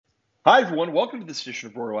Hi, everyone. Welcome to this edition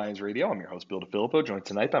of Borderlands Radio. I'm your host, Bill DeFilippo, joined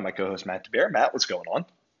tonight by my co-host, Matt DeBear. Matt, what's going on?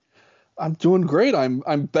 I'm doing great. I'm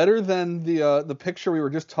better than the picture we were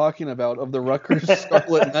just talking about of the Rutgers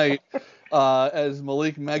Scarlet Knight as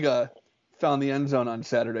Malik Mega found the end zone on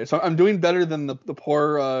Saturday. So I'm doing better than the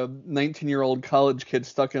poor 19-year-old college kid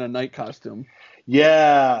stuck in a night costume.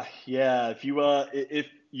 Yeah. If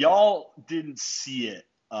y'all didn't see it,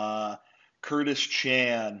 Curtis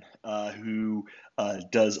Chan, who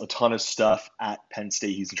does a ton of stuff at Penn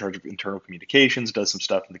State, he's in charge of internal communications, does some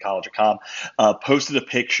stuff in the College of Com, posted a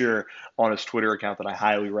picture on his Twitter account that I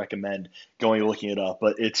highly recommend going and looking it up.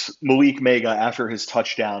 But it's Malik Mega after his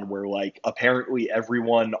touchdown, where like apparently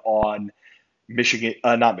everyone on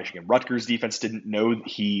not Michigan, Rutgers defense didn't know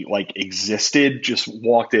he like existed. Just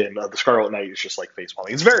walked in. The Scarlet Knight is just like face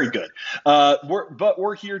palming. It's very good.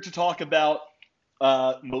 We're here to talk about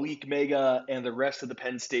Malik Mega and the rest of the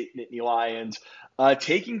Penn State Nittany Lions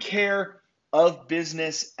taking care of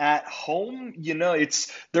business at home. You know,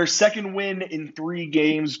 it's their second win in 3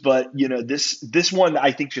 games, but you know this one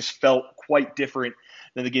I think just felt quite different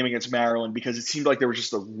than the game against Maryland because it seemed like there was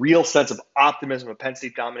just a real sense of optimism of Penn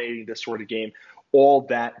State dominating this sort of game. All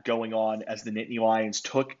that going on as the Nittany Lions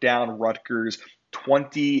took down Rutgers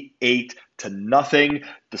 28 to nothing.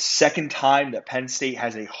 The second time that Penn State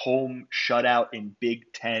has a home shutout in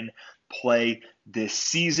Big Ten play this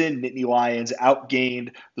season. Nittany Lions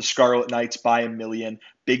outgained the Scarlet Knights by 1,000,000.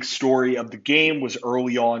 Big story of the game was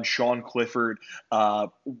early on, Sean Clifford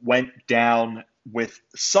went down with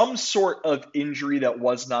some sort of injury that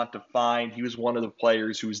was not defined. He was one of the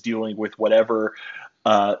players who was dealing with whatever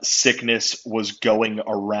sickness was going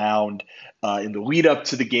around in the lead up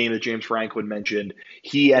to the game that James Franklin mentioned.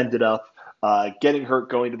 He ended up getting hurt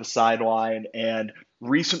going to the sideline, and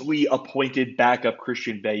recently appointed backup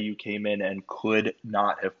Christian Veilleux came in and could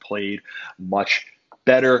not have played much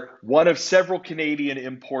better. One of several Canadian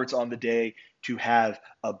imports on the day to have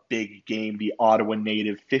a big game. The Ottawa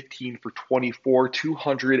native, 15 for 24,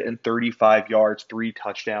 235 yards, 3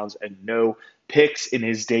 touchdowns, and no picks in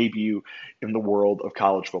his debut in the world of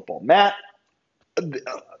college football. Matt,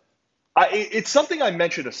 it's something I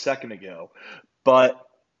mentioned a second ago, but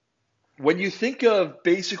when you think of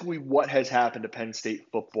basically what has happened to Penn State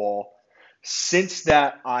football since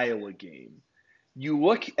that Iowa game, you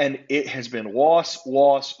look and it has been loss,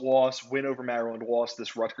 win over Maryland, loss,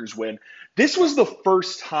 this Rutgers win. This was the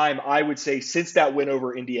first time I would say since that win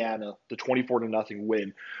over Indiana, the 24 to nothing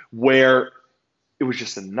win, where it was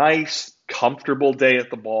just a nice, comfortable day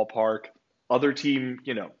at the ballpark. Other team,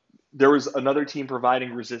 there was another team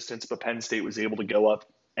providing resistance, but Penn State was able to go up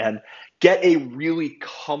and get a really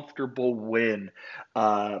comfortable win,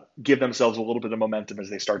 give themselves a little bit of momentum as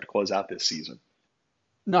they start to close out this season.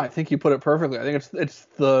 No, I think you put it perfectly. I think it's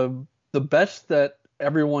the best that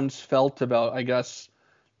everyone's felt about, I guess,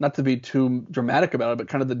 not to be too dramatic about it, but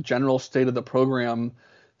kind of the general state of the program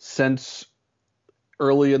since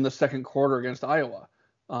early in the second quarter against Iowa.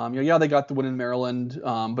 They got the win in Maryland,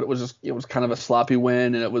 but it was kind of a sloppy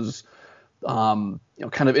win, and it was kind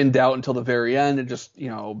of in doubt until the very end. It just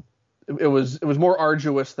it was more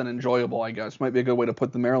arduous than enjoyable, I guess. Might be a good way to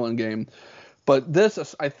put the Maryland game. But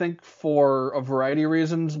this, I think, for a variety of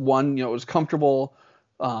reasons. One, it was comfortable.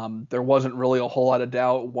 There wasn't really a whole lot of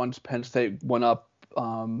doubt once Penn State went up.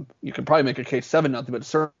 You could probably make a case 7-0, but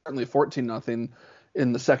certainly 14-0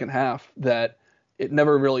 in the second half, that it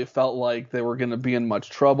never really felt like they were going to be in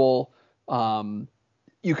much trouble.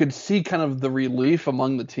 You could see kind of the relief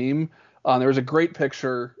among the team. There was a great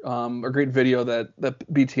picture, a great video that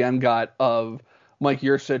BTN got of Mike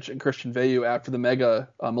Yurcich and Christian Veilleux after the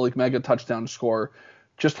Malik Mega touchdown score.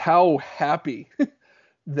 Just how happy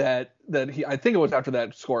that he, I think it was after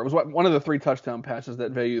that score. It was one of the 3 touchdown passes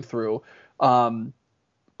that Veilleux threw.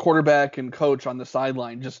 Quarterback and coach on the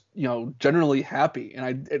sideline, just generally happy,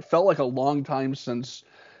 and it felt like a long time since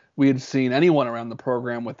we had seen anyone around the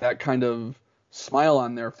program with that kind of smile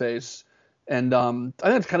on their face. And I think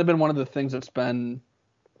it's kind of been one of the things that's been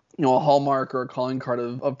a hallmark or a calling card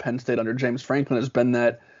of Penn State under James Franklin, has been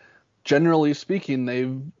that, generally speaking,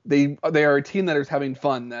 they are a team that is having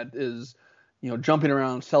fun, that is jumping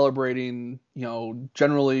around, celebrating,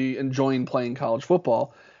 generally enjoying playing college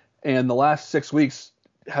football. And the last 6 weeks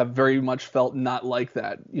have very much felt not like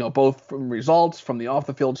that, both from results, from the off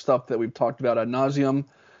the field stuff that we've talked about ad nauseum.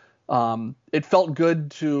 It felt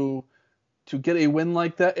good to get a win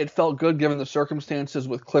like that. It felt good given the circumstances,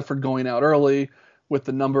 with Clifford going out early, with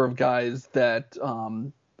the number of guys that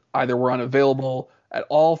either were unavailable at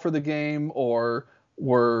all for the game or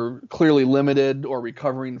were clearly limited or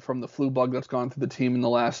recovering from the flu bug that's gone through the team in the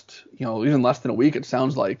last, even less than a week, it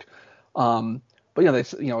sounds like. But I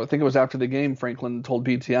think it was after the game, Franklin told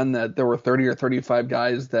BTN that there were 30 or 35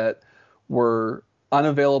 guys that were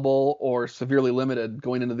unavailable or severely limited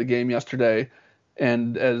going into the game yesterday.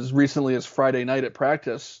 And as recently as Friday night at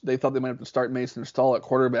practice, they thought they might have to start Mason Stahl at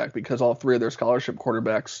quarterback because all three of their scholarship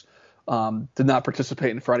quarterbacks did not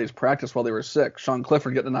participate in Friday's practice while they were sick. Sean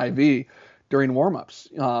Clifford getting an IV during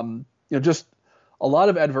warmups. Just a lot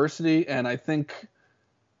of adversity, and I think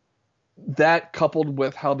that coupled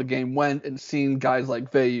with how the game went and seeing guys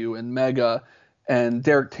like Vayu and Mega and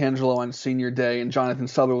Derek Tangelo on senior day and Jonathan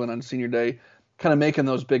Sutherland on senior day kind of making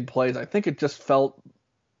those big plays, I think it just felt,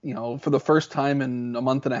 for the first time in a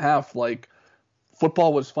month and a half, like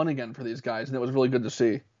football was fun again for these guys, and it was really good to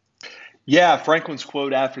see. Yeah, Franklin's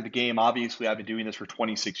quote after the game, obviously I've been doing this for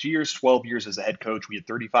 26 years, 12 years as a head coach. We had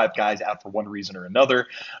 35 guys out for one reason or another.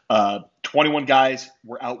 21 guys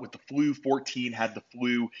were out with the flu, 14 had the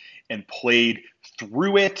flu and played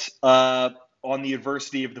through it. On the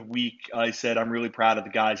adversity of the week, I said I'm really proud of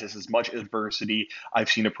the guys. This is as much adversity I've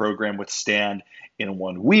seen a program withstand in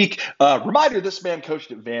 1 week. Reminder, this man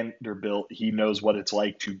coached at Vanderbilt. He knows what it's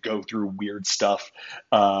like to go through weird stuff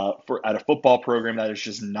at a football program that is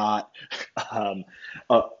just not,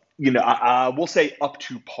 we'll say up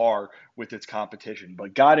to par with its competition,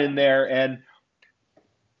 but got in there. And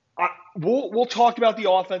we'll talk about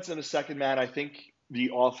the offense in a second, Matt. I think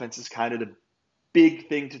the offense is kind of the big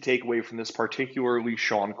thing to take away from this, particularly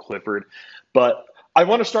Sean Clifford. But I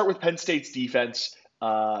want to start with Penn State's defense,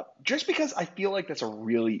 just because I feel like that's a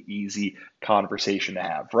really easy conversation to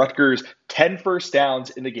have. Rutgers, 10 first downs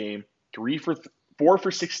in the game, 4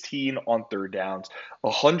 for 16 on third downs,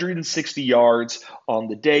 160 yards on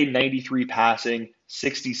the day, 93 passing,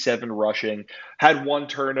 67 rushing, had 1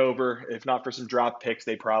 turnover. If not for some drop picks,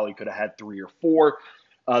 they probably could have had 3 or 4.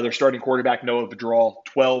 Their starting quarterback, Noah Vedral,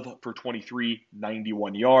 12 for 23,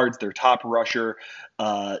 91 yards. Their top rusher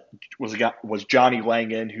was Johnny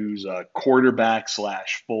Langan, who's a quarterback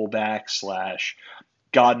 / fullback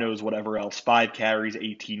 / God knows whatever else. 5 carries,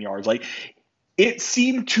 18 yards. Like, it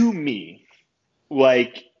seemed to me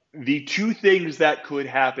like the two things that could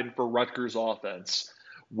happen for Rutgers offense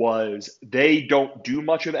was they don't do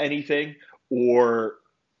much of anything, or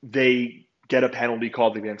they get a penalty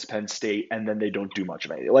called against Penn State, and then they don't do much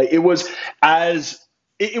of anything. Like, it was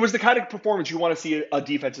the kind of performance you want to see a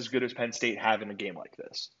defense as good as Penn State have in a game like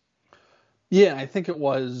this. Yeah, I think it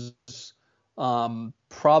was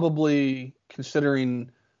probably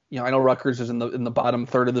considering, I know Rutgers is in the bottom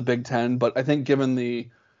third of the Big Ten, but I think given the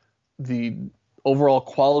overall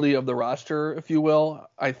quality of the roster, if you will,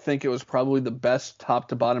 I think it was probably the best top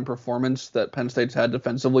to bottom performance that Penn State's had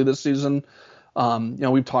defensively this season.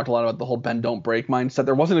 We've talked a lot about the whole bend don't break mindset.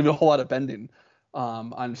 There wasn't even a whole lot of bending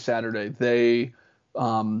on Saturday. They,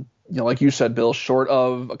 like you said, Bill, short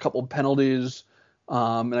of a couple penalties,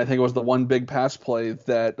 and I think it was the one big pass play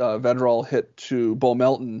that Vedral hit to Bo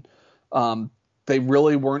Melton. They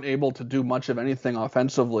really weren't able to do much of anything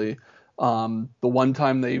offensively. The one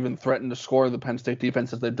time they even threatened to score, the Penn State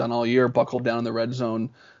defense, as they've done all year, buckled down in the red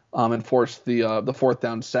zone and forced the fourth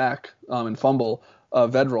down sack and fumble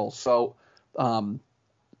Vedral. So,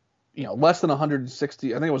 less than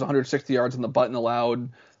 160, I think it was 160 yards in the button allowed,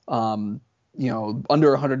 under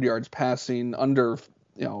 100 yards passing, under,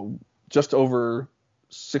 just over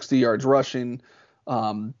 60 yards rushing,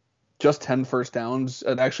 just 10 first downs.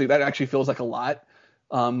 That actually feels like a lot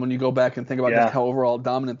when you go back and think about just how overall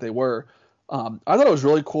dominant they were. I thought it was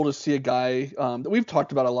really cool to see a guy that we've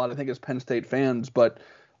talked about a lot, I think, as Penn State fans, but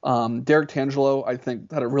Derek Tangelo, I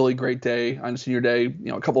think, had a really great day on senior day,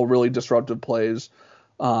 a couple of really disruptive plays.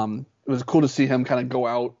 It was cool to see him kind of go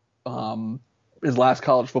out his last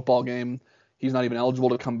college football game. He's not even eligible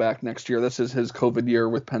to come back next year. This is his COVID year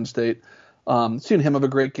with Penn State. Seeing him have a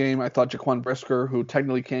great game. I thought Jaquan Brisker, who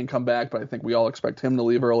technically can come back, but I think we all expect him to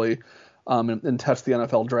leave early and test the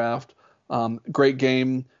NFL draft. Great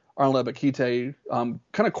game. Arnold Ebiketie,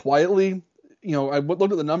 kind of quietly, I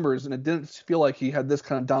looked at the numbers and it didn't feel like he had this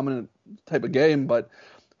kind of dominant type of game, but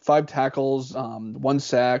 5 tackles, 1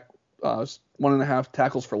 sack, 1.5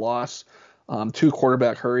 tackles for loss, 2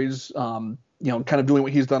 quarterback hurries, kind of doing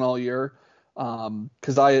what he's done all year.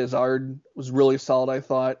 Keziah Izzard was really solid, I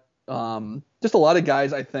thought. Just a lot of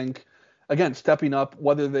guys, I think, again, stepping up,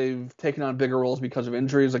 whether they've taken on bigger roles because of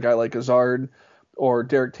injuries, a guy like Izzard or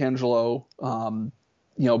Derek Tangelo,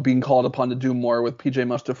 being called upon to do more with PJ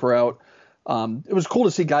Mustipher out. It was cool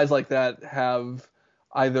to see guys like that have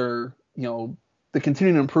either, the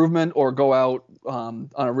continuing improvement or go out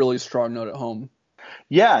on a really strong note at home.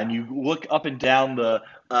 Yeah, and you look up and down the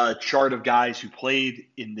chart of guys who played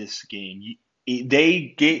in this game.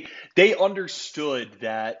 They understood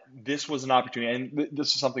that this was an opportunity, and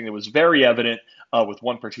this is something that was very evident with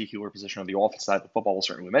one particular position on the offense side of the football. We'll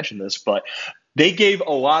certainly mention this, but they gave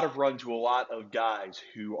a lot of run to a lot of guys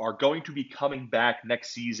who are going to be coming back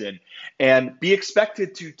next season and be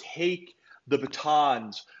expected to take the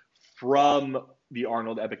batons from the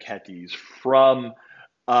Arnold Ebiketis, from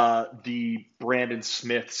the Brandon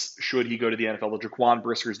Smiths, should he go to the NFL, the Jaquan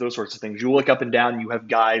Briskers, those sorts of things. You look up and down, you have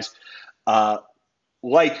guys uh,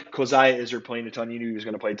 like Keziah Izzard playing a ton. You knew he was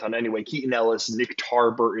going to play a ton anyway. Keaton Ellis, Nick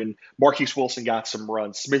Tarburton, Marquise Wilson got some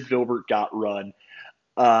run. Smith Vilbert got run.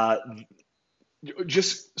 Uh,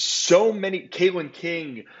 just so many. Kalen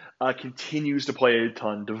King continues to play a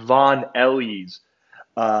ton. Devon Ellies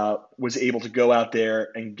was able to go out there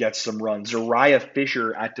and get some runs. Zariah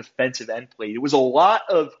Fisher at defensive end played. It was a lot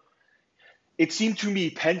of, it seemed to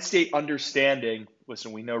me, Penn State understanding,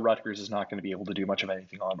 listen, we know Rutgers is not going to be able to do much of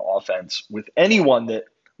anything on offense with anyone that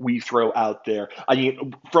we throw out there. I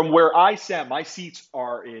mean, from where I sat, my seats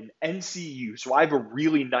are in NCU, so I have a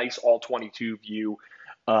really nice all 22 view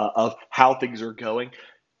of how things are going.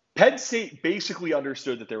 Penn State basically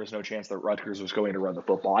understood that there was no chance that Rutgers was going to run the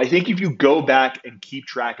football. I think if you go back and keep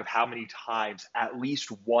track of how many times at least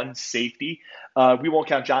one safety, we won't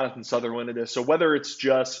count Jonathan Sutherland in this. So whether it's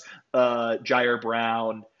just Jair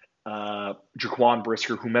Brown, Jaquan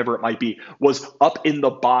Brisker, whomever it might be, was up in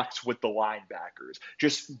the box with the linebackers,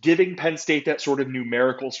 just giving Penn State that sort of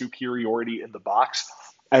numerical superiority in the box.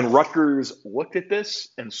 And Rutgers looked at this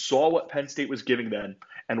and saw what Penn State was giving them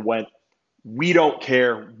and went, we don't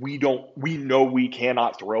care. We know we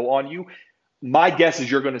cannot throw on you. My guess is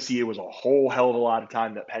you're going to see it was a whole hell of a lot of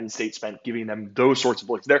time that Penn State spent giving them those sorts of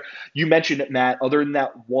looks. There, you mentioned it, Matt. Other than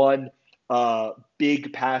that one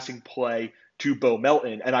big passing play to Bo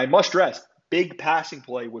Melton, and I must stress, big passing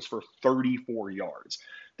play was for 34 yards.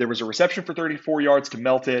 There was a reception for 34 yards to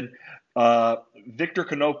Melton. Victor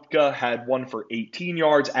Konopka had one for 18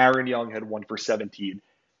 yards. Aaron Young had one for 17.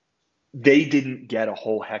 They didn't get a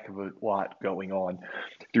whole heck of a lot going on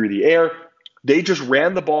through the air. They just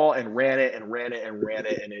ran the ball and ran it and ran it and ran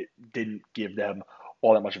it, and it didn't give them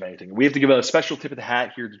all that much of anything. We have to give a special tip of the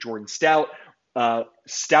hat here to Jordan Stout.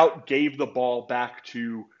 Stout gave the ball back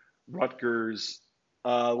to Rutgers.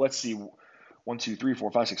 Let's see. 1, 2, 3,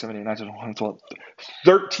 4, 5, 6, 7, 8, 9, 10, 11, 12,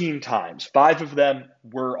 13 times. 5 of them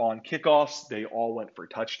were on kickoffs. They all went for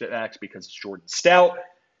touchdowns because it's Jordan Stout.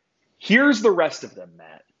 Here's the rest of them,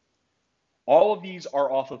 Matt. All of these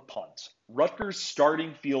are off of punts. Rutgers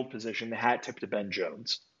starting field position, the hat tip to Ben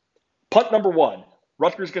Jones. Punt number 1,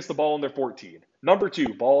 Rutgers gets the ball on their 14. Number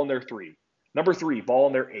 2, ball on their 3. Number 3, ball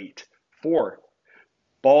on their 8. 4,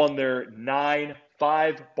 ball on their 9.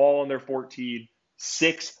 5, ball on their 14.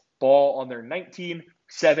 6, ball on their 19.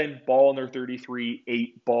 7, ball on their 33.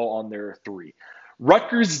 8, ball on their 3.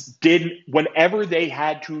 Rutgers didn't, whenever they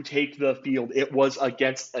had to take the field, it was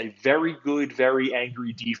against a very good, very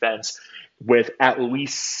angry defense with at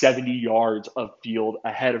least 70 yards of field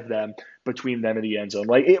ahead of them, between them and the end zone.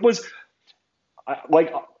 Like, it was,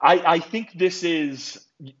 like, I think this is,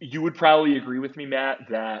 you would probably agree with me, Matt,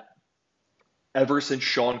 that ever since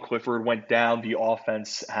Sean Clifford went down, the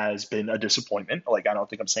offense has been a disappointment. Like, I don't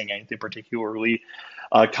think I'm saying anything particularly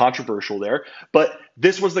controversial there. But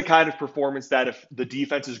this was the kind of performance that if the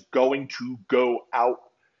defense is going to go out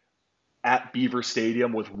at Beaver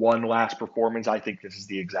Stadium with one last performance, I think this is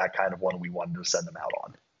the exact kind of one we wanted to send them out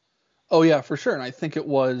on. Oh yeah, for sure. And I think it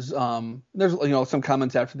was, there's, some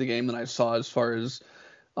comments after the game that I saw as far as,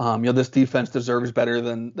 this defense deserves better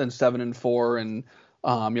than 7-4. And,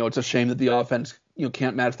 it's a shame that the offense,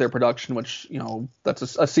 can't match their production, which,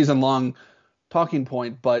 that's a season long talking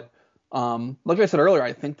point. But, like I said earlier,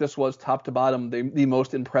 I think this was top to bottom, the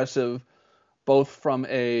most impressive, both from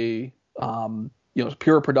a,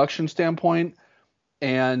 pure production standpoint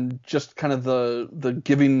and just kind of the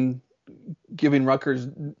giving Rutgers,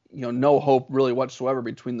 no hope really whatsoever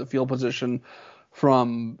between the field position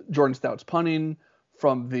from Jordan Stout's punting,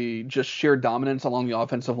 from the just sheer dominance along the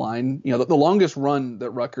offensive line. The longest run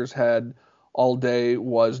that Rutgers had all day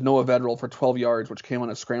was Noah Vedral for 12 yards, which came on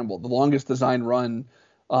a scramble. The longest design run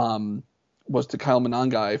was to Kyle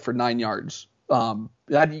Monangai for 9 yards.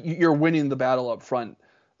 You're winning the battle up front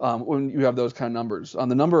when you have those kind of numbers. On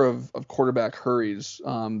the number of quarterback hurries,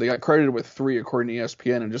 they got credited with 3 according to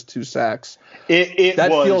ESPN and just 2 sacks. That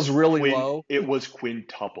feels really low. It was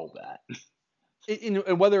quintuple that.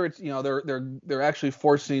 And whether it's they're actually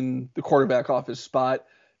forcing the quarterback off his spot,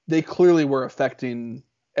 they clearly were affecting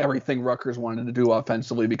everything Rutgers wanted to do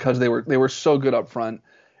offensively because they were so good up front.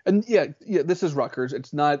 And yeah, this is Rutgers.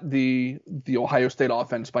 It's not the Ohio State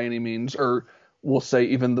offense by any means, or we'll say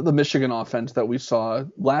even the Michigan offense that we saw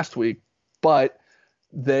last week, but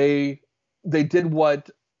they did what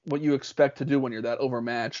you expect to do when you're that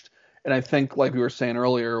overmatched. And I think, like we were saying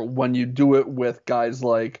earlier, when you do it with guys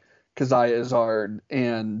like Keziah Izzard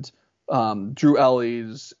and Drew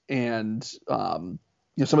Ellies and some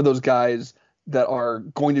of those guys that are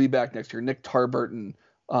going to be back next year, Nick Tarburton,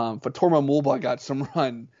 Fatorma Mulba got some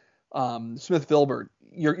run, Smith Filbert.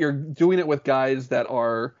 You're doing it with guys that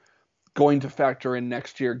are going to factor in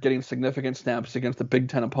next year, getting significant snaps against a Big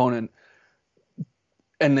Ten opponent,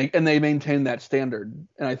 and they maintain that standard.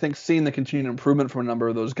 And I think seeing the continued improvement from a number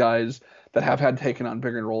of those guys that have had taken on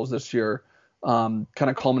bigger roles this year, kind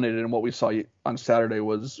of culminated in what we saw on Saturday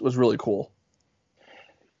was really cool.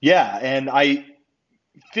 Yeah, and I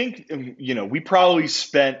think we probably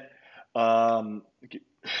spent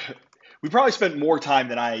more time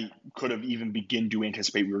than I could have even begin to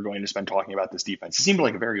anticipate we were going to spend talking about this defense. It seemed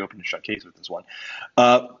like a very open and shut case with this one.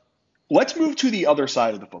 Let's move to the other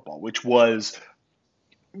side of the football, which was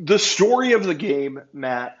the story of the game,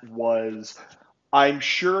 Matt, was I'm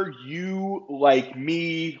sure you, like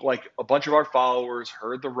me, like a bunch of our followers,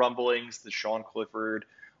 heard the rumblings that Sean Clifford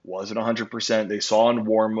wasn't 100%. They saw in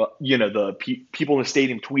warm-up, the people in the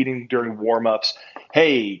stadium tweeting during warm-ups,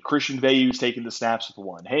 hey, Christian Vayu's taking the snaps with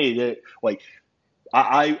one. Hey,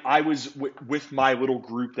 I was with my little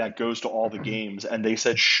group that goes to all the games, and they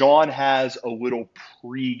said Sean has a little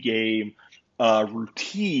pregame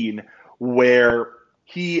routine where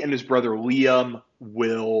he and his brother Liam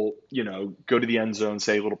will, go to the end zone,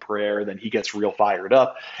 say a little prayer, then he gets real fired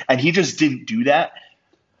up. And he just didn't do that.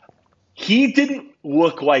 He didn't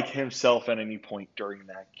look like himself at any point during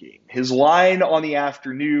that game. His line on the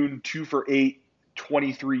afternoon, 2 for 8,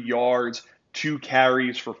 23 yards, 2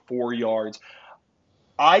 carries for 4 yards.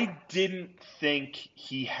 I didn't think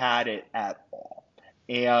he had it at all.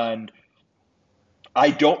 And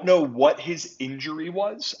I don't know what his injury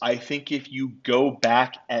was. I think if you go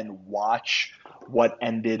back and watch what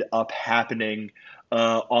ended up happening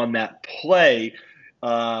on that play,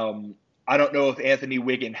 I don't know if Anthony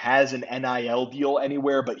Wiggin has an NIL deal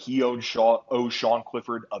anywhere, but he owes Sean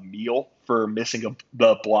Clifford a meal for missing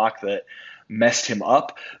the block that messed him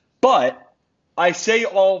up. But I say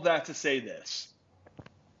all that to say this.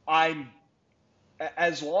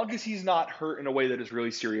 As long as he's not hurt in a way that is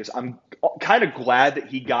really serious, I'm kind of glad that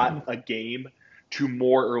he got a game to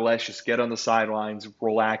more or less just get on the sidelines,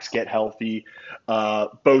 relax, get healthy,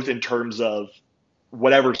 both in terms of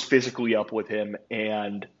whatever's physically up with him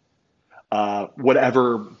and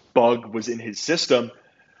whatever bug was in his system.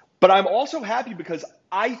 But I'm also happy because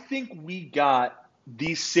I think we got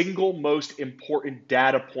the single most important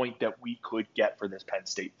data point that we could get for this Penn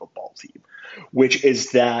State football team, which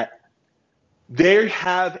is that they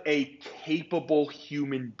have a capable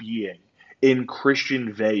human being in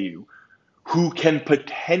Christian Veilleux who can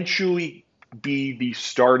potentially be the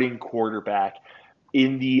starting quarterback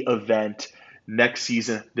in the event next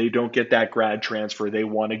season they don't get that grad transfer. They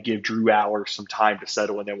want to give Drew Aller some time to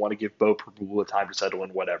settle in. They want to give Bo Prabula time to settle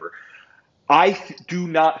in, whatever. I do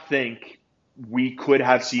not think we could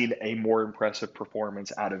have seen a more impressive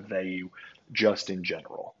performance out of Veilleux just in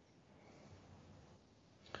general.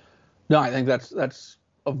 No, I think that's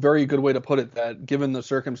a very good way to put it, that given the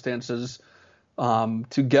circumstances,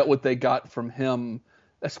 to get what they got from him,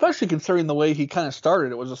 especially considering the way he kind of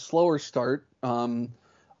started. It was a slower start.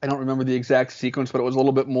 I don't remember the exact sequence, but it was a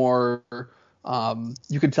little bit more,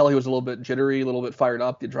 you could tell he was a little bit jittery, a little bit fired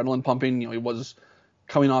up, the adrenaline pumping. He was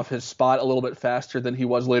coming off his spot a little bit faster than he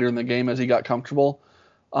was later in the game as he got comfortable.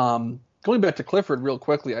 Going back to Clifford real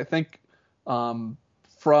quickly, I think from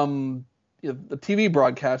the TV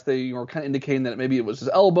broadcast, they were kind of indicating that maybe it was his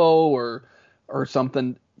elbow or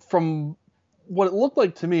something. From what it looked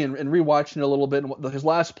like to me, and rewatching it a little bit, his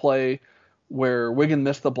last play where Wiggin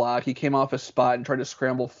missed the block, he came off his spot and tried to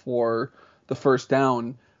scramble for the first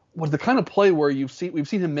down, was the kind of play where we've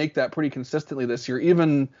seen him make that pretty consistently this year,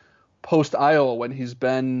 even post Iowa, when he's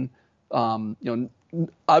been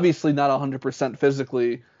obviously not 100%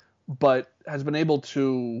 physically, but has been able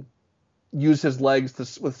to use his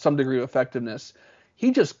legs with some degree of effectiveness.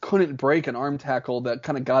 He just couldn't break an arm tackle that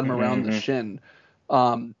kind of got him around the shin.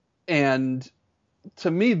 And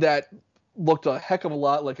to me, that looked a heck of a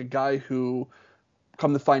lot like a guy who,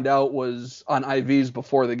 come to find out, was on IVs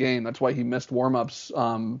before the game. That's why he missed warm-ups.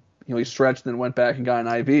 He stretched and then went back and got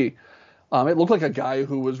an IV. It looked like a guy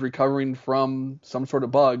who was recovering from some sort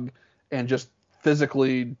of bug and just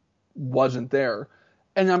physically wasn't there.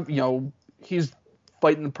 And he's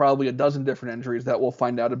fighting probably a dozen different injuries that we'll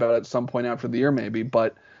find out about at some point after the year maybe.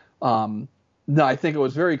 But no, No, I think it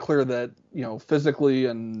was very clear that, physically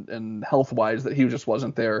and health wise that he just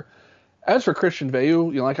wasn't there. As for Christian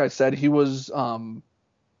Veilleux, like I said, he was,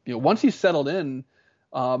 once he settled in,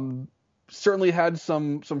 um, certainly had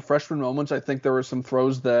some freshman moments. I think there were some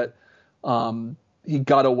throws that he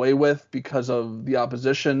got away with because of the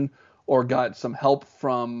opposition or got some help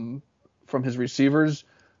from his receivers.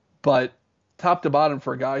 But top to bottom,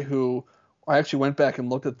 for a guy who I actually went back and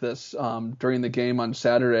looked at this during the game on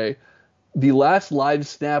Saturday, the last live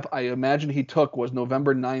snap I imagine he took was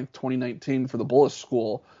November 9th, 2019 for the Bullis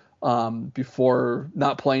School, before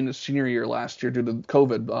not playing his senior year last year due to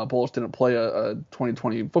COVID. Bullis didn't play a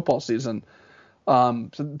 2020 football season. So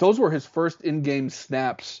those were his first in-game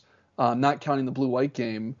snaps, not counting the blue-white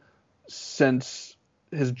game, since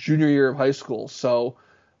his junior year of high school. So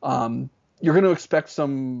you're going to expect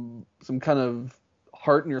some kind of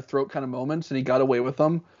heart in your throat kind of moments, and he got away with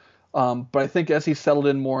them. But I think as he settled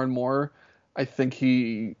in more and more, I think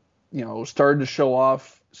he, started to show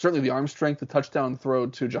off. Certainly the arm strength, the touchdown throw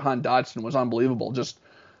to Jahan Dotson was unbelievable. Just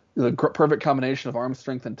the perfect combination of arm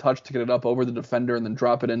strength and touch to get it up over the defender and then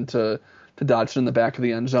drop it into Dotson in the back of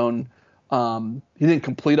the end zone. He didn't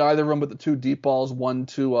complete either of them, but the two deep balls, one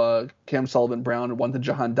to Cam Sullivan-Brown and one to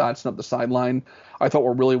Jahan Dotson up the sideline, I thought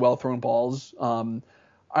were really well thrown balls.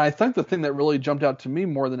 I think the thing that really jumped out to me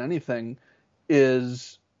more than anything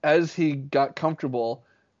is as he got comfortable,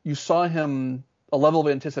 you saw him a level of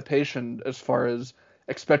anticipation as far as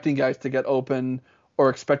expecting guys to get open or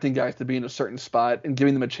expecting guys to be in a certain spot and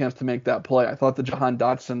giving them a chance to make that play. I thought the Jahan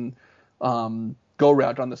Dotson go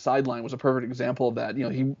route on the sideline was a perfect example of that.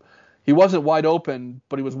 He wasn't wide open,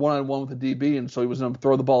 but he was one-on-one with the DB, and so he was going to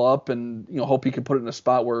throw the ball up and hope he could put it in a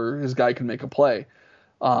spot where his guy could make a play.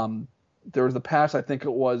 There was the pass, I think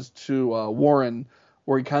it was to Warren,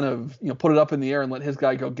 where he kind of put it up in the air and let his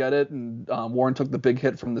guy go get it, and Warren took the big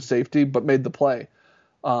hit from the safety, but made the play.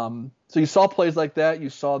 So you saw plays like that. You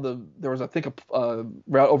saw there was, I think, a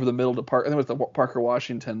route over the middle to I think it was the Parker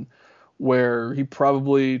Washington, where he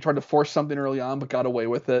probably tried to force something early on, but got away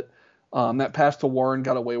with it. That pass to Warren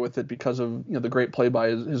got away with it because of the great play by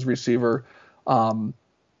his receiver.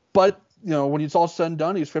 But when it's all said and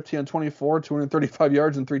done, he's 15 on 24, 235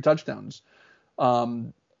 yards and 3 touchdowns,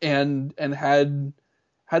 and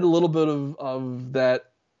had a little bit of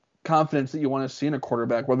that confidence that you want to see in a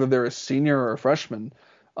quarterback, whether they're a senior or a freshman.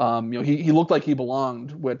 He looked like he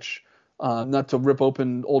belonged, which, not to rip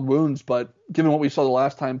open old wounds, but given what we saw the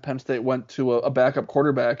last time Penn State went to a backup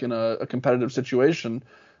quarterback in a competitive situation,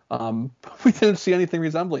 we didn't see anything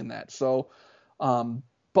resembling that. So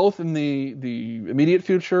both in the immediate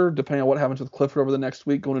future, depending on what happens with Clifford over the next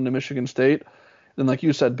week going into Michigan State, and like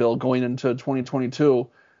you said, Bill, going into 2022,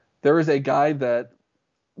 there is a guy that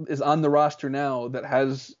is on the roster now that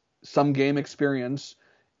has some game experience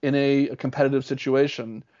in a competitive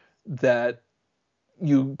situation that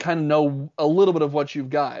you kind of know a little bit of what you've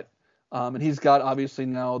got. And he's got obviously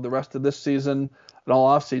now the rest of this season and all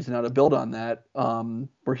off season now to build on that,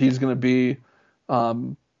 where he's going to be,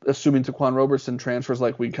 assuming Taquan Roberson transfers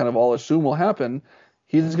like we kind of all assume will happen,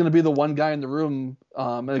 he's going to be the one guy in the room.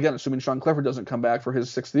 And again, assuming Sean Clifford doesn't come back for his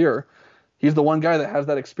 6th year, he's the one guy that has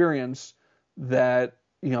that experience that,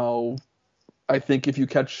 I think if you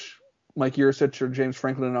catch Mike Yurcich or James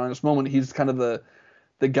Franklin in an honest moment, he's kind of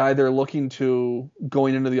the guy they're looking to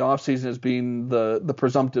going into the offseason as being the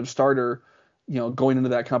presumptive starter, going into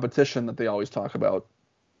that competition that they always talk about.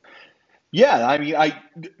 Yeah, I mean,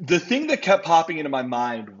 the thing that kept popping into my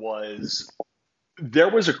mind was there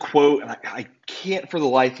was a quote, and I can't for the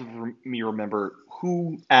life of me remember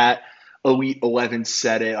who at Elite 11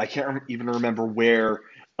 said it. I can't even remember where,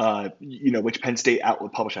 which Penn State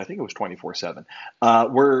outlet published. I think it was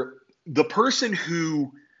 24/7, where the person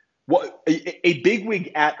who a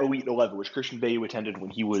bigwig at Elite 11, which Christian Veilleux attended when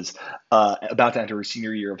he was about to enter his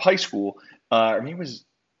senior year of high school. When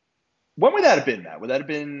would that have been? Would that have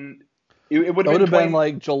been? It would have been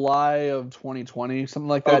like July of 2020, something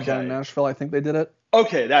like that, down in Nashville. I think they did it.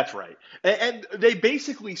 Okay, that's right. And they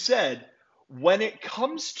basically said, when it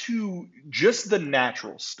comes to just the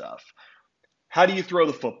natural stuff, how do you throw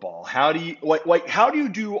the football? How do you how do you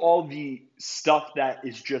do all the stuff that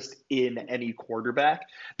is just in any quarterback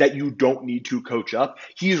that you don't need to coach up?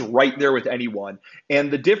 He's right there with anyone.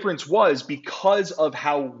 And the difference was because of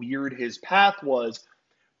how weird his path was,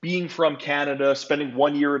 being from Canada, spending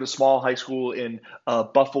 1 year at a small high school in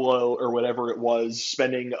Buffalo or whatever it was,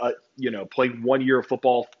 spending playing 1 year of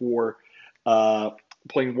football for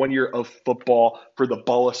playing 1 year of football for the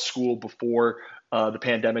Bullis School before the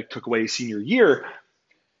pandemic took away his senior year.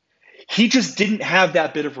 He just didn't have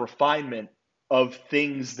that bit of refinement of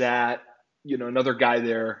things that another guy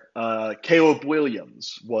there, Caleb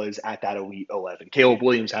Williams was at that Elite 11. Caleb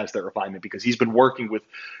Williams has that refinement because he's been working with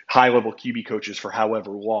high-level QB coaches for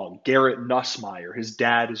however long. Garrett Nussmeier, his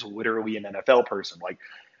dad is literally an NFL person. Like,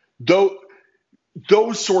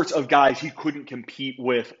 those sorts of guys he couldn't compete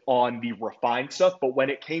with on the refined stuff. But when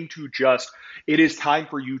it came to just, it is time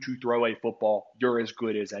for you to throw a football, you're as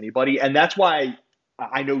good as anybody. And that's why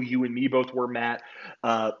I know you and me both were, Matt,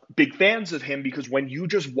 big fans of him, because when you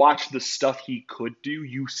just watch the stuff he could do,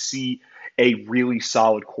 you see a really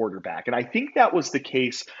solid quarterback. And I think that was the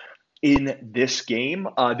case in this game.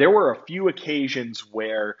 There were a few occasions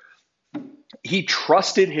where he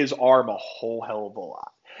trusted his arm a whole hell of a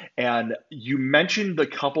lot. And you mentioned the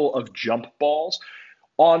couple of jump balls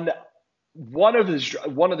on one of the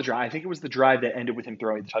drive. I think it was the drive that ended with him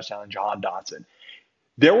throwing the touchdown on Jahan Dotson.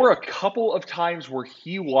 There were a couple of times where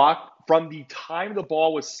he walked from the time the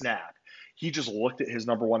ball was snapped. He just looked at his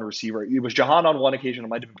number one receiver. It was Jahan on one occasion. It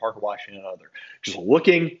might have been Parker Washington on another. Just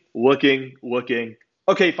looking.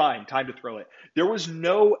 Okay, fine. Time to throw it. There was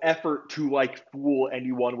no effort to fool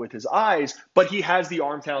anyone with his eyes, but he has the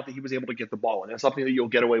arm talent that he was able to get the ball in. That's something that you'll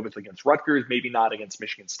get away with against Rutgers, maybe not against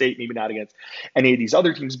Michigan State, maybe not against any of these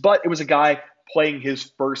other teams. But it was a guy playing his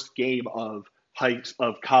first game of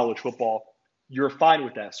college football. You're fine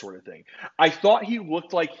with that sort of thing. I thought he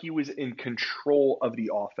looked like he was in control of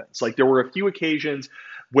the offense. Like, there were a few occasions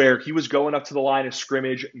where he was going up to the line of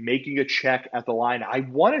scrimmage, making a check at the line. I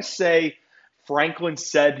want to say Franklin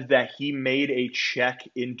said that he made a check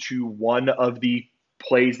into one of the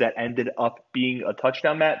plays that ended up being a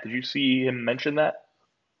touchdown. Matt, did you see him mention that?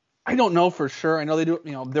 I don't know for sure. I know they do.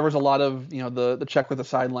 There was a lot of the check with the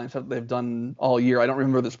sidelines that they've done all year. I don't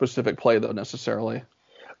remember the specific play though necessarily.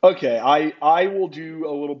 Okay, I will do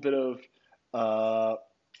a little bit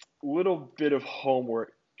of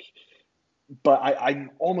homework, but I'm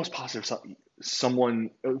almost positive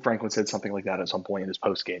someone Franklin said something like that at some point in his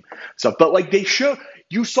post game stuff. But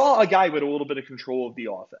you saw a guy with a little bit of control of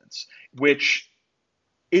the offense, which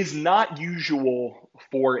is not usual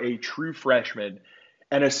for a true freshman,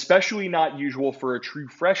 and especially not usual for a true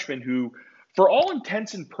freshman who, for all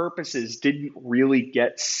intents and purposes, didn't really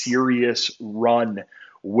get serious run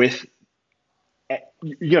in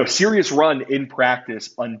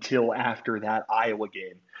practice until after that Iowa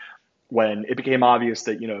game, when it became obvious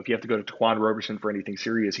that, if you have to go to Taquan Roberson for anything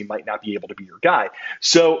serious, he might not be able to be your guy.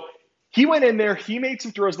 So he went in there, he made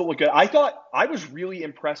some throws that look good. I was really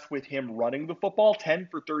impressed with him running the football, 10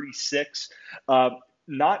 for 36.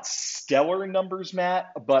 Not stellar numbers,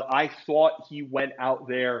 Matt, but I thought he went out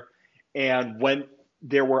there, and when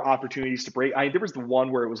there were opportunities to break, there was the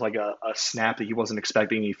one where it was like a snap that he wasn't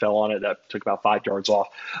expecting, and he fell on it. That took about 5 yards off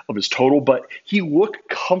of his total, but he looked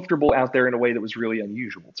comfortable out there in a way that was really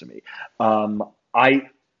unusual to me.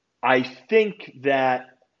 I think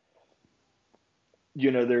that,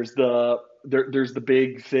 there's the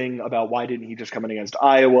big thing about why didn't he just come in against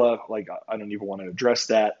Iowa? Like, I don't even want to address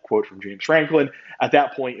that quote from James Franklin. At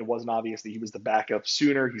that point, it wasn't obvious that he was the backup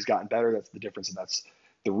sooner. He's gotten better. That's the difference, and that's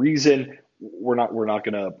the reason. We're not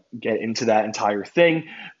going to get into that entire thing,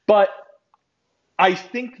 but I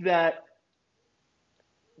think that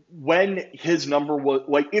when his number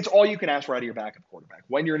was it's all you can ask for out of your backup quarterback.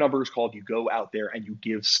 When your number is called, you go out there and you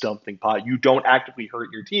give something. You don't actively hurt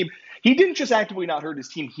your team. He didn't just actively not hurt his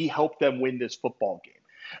team. He helped them win this football game.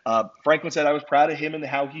 Franklin said, I was proud of him and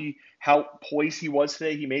how poised he was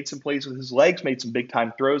today. He made some plays with his legs, made some big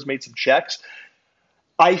time throws, made some checks.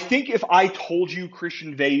 I think if I told you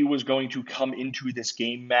Christian Veilleux was going to come into this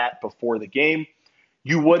game, Matt, before the game,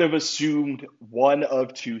 you would have assumed one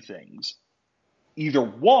of two things. Either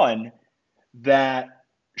one, that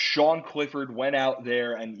Sean Clifford went out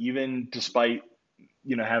there and even despite,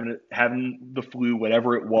 having the flu,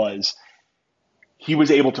 whatever it was, he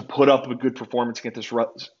was able to put up a good performance against this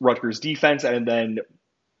Rutgers defense, and then,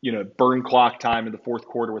 burn clock time in the fourth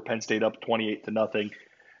quarter with Penn State up 28-0.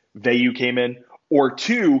 Veilleux came in. Or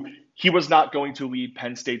two, he was not going to lead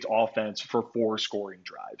Penn State's offense for 4 scoring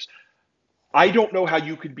drives. I don't know how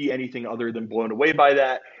you could be anything other than blown away by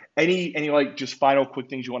that. Any just final quick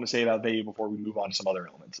things you want to say about Veilleux before we move on to some other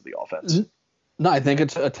elements of the offense? No, I think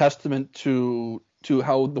it's a testament to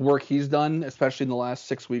how the work he's done, especially in the last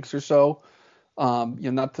 6 weeks or so.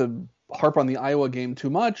 Not to harp on the Iowa game too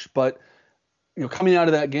much, but coming out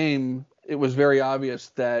of that game, it was very obvious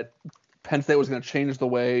that Penn State was going to change the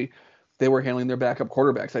way they were handling their backup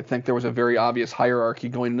quarterbacks. I think there was a very obvious hierarchy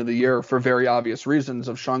going into the year for very obvious reasons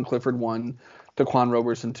of Sean Clifford 1, Taquan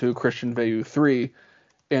Roberson 2, Christian Veilleux 3.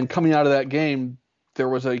 And coming out of that game, there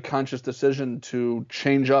was a conscious decision to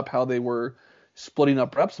change up how they were splitting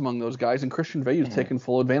up reps among those guys, and Christian Veilleux's taken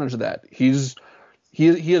full advantage of that. He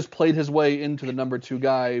has played his way into the number 2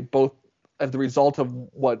 guy, both as the result of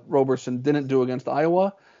what Roberson didn't do against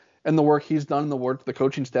Iowa and the work he's done and the work the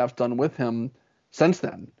coaching staff's done with him since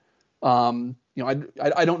then.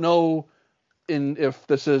 I don't know if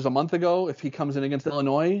this is a month ago, if he comes in against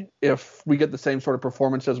Illinois, if we get the same sort of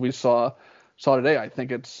performance as we saw today. I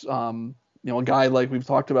think it's a guy like we've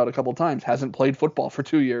talked about a couple of times, hasn't played football for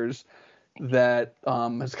 2 years, that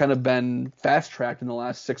has kind of been fast-tracked in the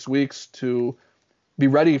last 6 weeks to be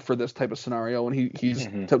ready for this type of scenario, and he's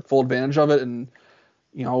took full advantage of it. And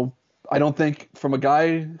I don't think, from a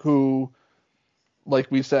guy who, like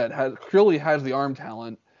we said, clearly has the arm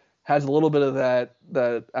talent, has a little bit of that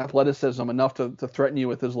athleticism, enough to threaten you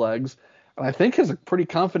with his legs, and I think he's a pretty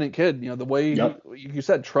confident kid. The way you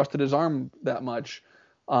said, trusted his arm that much.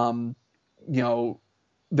 There's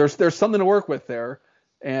something to work with there,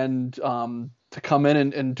 and to come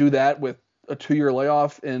in and do that with a 2-year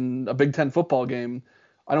layoff in a Big Ten football game,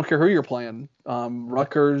 I don't care who you're playing,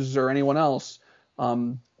 Rutgers or anyone else.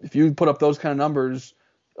 If you put up those kind of numbers,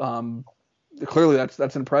 clearly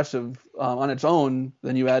that's impressive on its own.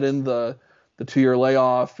 Then you add in the 2-year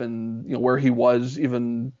layoff and where he was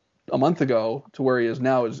even a month ago to where he is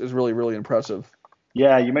now is really, really impressive.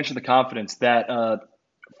 Yeah, you mentioned the confidence. That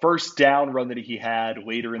first down run that he had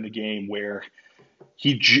later in the game where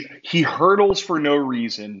he hurdles for no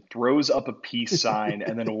reason, throws up a peace sign,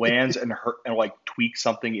 and then lands and tweaks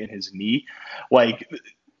something in his knee.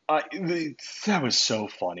 That was so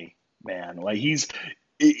funny, man.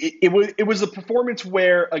 It was a performance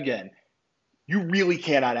where, again, you really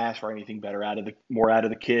cannot ask for anything better out of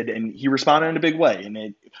the kid, and he responded in a big way.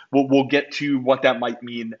 And we'll get to what that might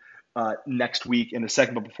mean next week in a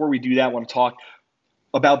second. But before we do that, I want to talk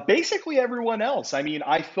about basically everyone else. I mean,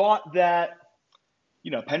 I thought that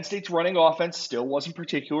Penn State's running offense still wasn't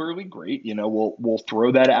particularly great. We'll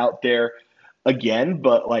throw that out there again,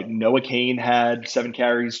 but Noah Cain had 7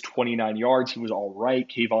 carries, 29 yards. He was all right.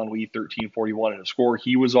 Kayvon Lee, 13-41 and a score.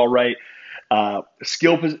 He was all right.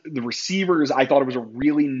 The receivers, I thought it was a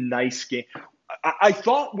really nice game. I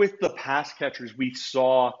thought with the pass catchers, we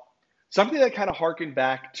saw something that kind of harkened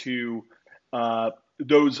back to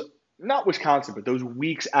those, not Wisconsin, but those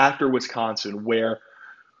weeks after Wisconsin, where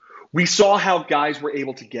we saw how guys were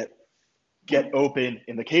able to get open.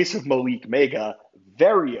 In the case of Malik Mega,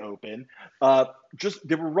 very open.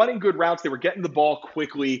 They were running good routes. They were getting the ball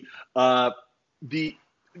quickly. Getting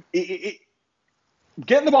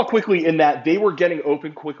the ball quickly in that they were getting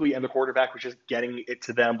open quickly, and the quarterback was just getting it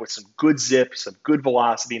to them with some good zip, some good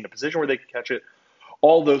velocity in a position where they could catch it,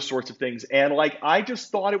 all those sorts of things. And I just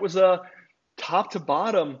thought it was a top to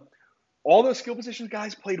bottom. All those skill positions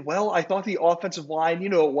guys played well. I thought the offensive line,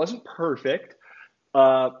 it wasn't perfect.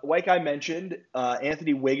 Like I mentioned,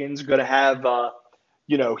 Anthony Wiggins going to have,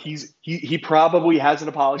 he probably has an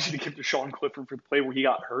apology to give to Sean Clifford for the play where he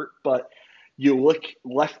got hurt. But you look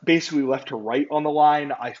left to right on the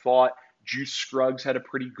line. I thought Juice Scruggs had a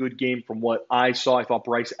pretty good game from what I saw. I thought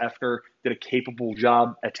Bryce Effner did a capable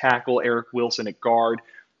job at tackle. Eric Wilson at guard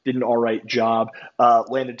did an all right job.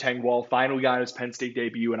 Landon Tengwall finally got his Penn State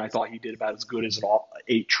debut, and I thought he did about as good as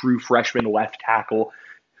a true freshman left tackle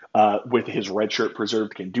with his red shirt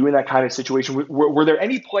preserved can do in that kind of situation. Were there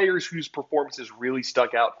any players whose performances really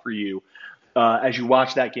stuck out for you as you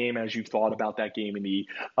watched that game, as you thought about that game in the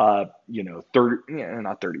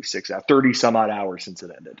 30 some odd hours since it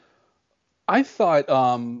ended? I thought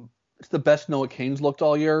it's the best Noah Cain's looked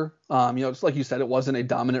all year. It's like you said, it wasn't a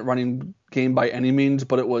dominant running game by any means,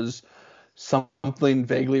 but it was something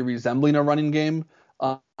vaguely resembling a running game.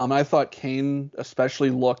 I thought Cain especially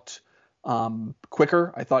looked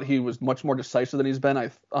quicker. I thought he was much more decisive than he's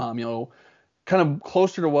been. Kind of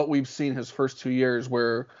closer to what we've seen his first 2 years,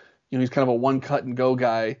 where he's kind of a one cut and go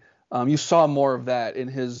guy. You saw more of that in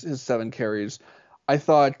his 7 carries. I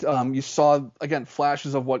thought you saw again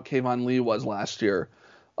flashes of what Kayvon Lee was last year.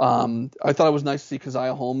 I thought it was nice to see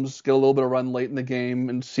Keziah Holmes get a little bit of run late in the game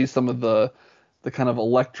and see some of the kind of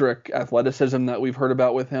electric athleticism that we've heard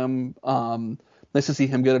about with him. Nice to see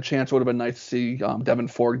him get a chance. It would have been nice to see Devin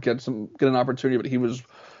Ford get an opportunity, but he was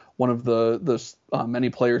one of the many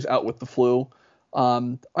players out with the flu.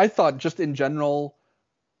 I thought just in general,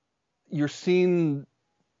 you're seeing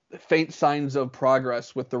faint signs of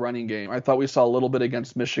progress with the running game. I thought we saw a little bit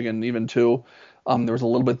against Michigan even too. There was a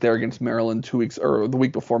little bit there against Maryland 2 weeks or the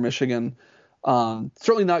week before Michigan.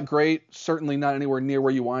 Certainly not great, certainly not anywhere near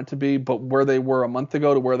where you want it to be, but where they were a month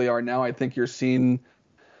ago to where they are now, I think you're seeing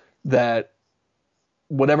that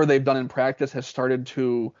whatever they've done in practice has started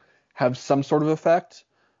to have some sort of effect.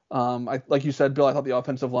 Like you said, Bill, I thought the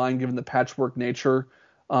offensive line, given the patchwork nature,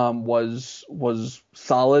 was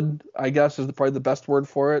solid. I guess is probably the best word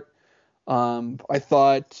for it. I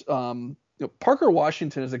thought Parker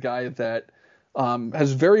Washington is a guy that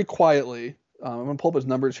has very quietly. I'm gonna pull up his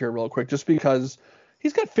numbers here real quick, just because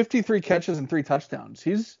he's got 53 catches and 3 touchdowns.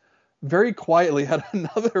 He's very quietly had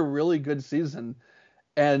another really good season,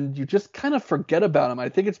 and you just kind of forget about him. I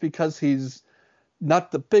think it's because he's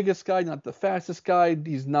not the biggest guy, not the fastest guy.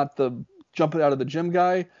 He's not the jumping out of the gym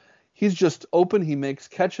guy. He's just open. He makes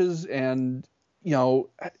catches, and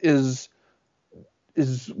is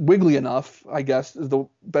wiggly enough, I guess, is the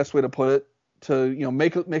best way to put it, to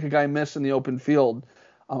make a guy miss in the open field.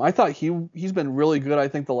 I thought he's been really good. I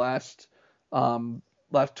think the last 2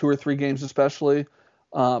 or 3 games, especially.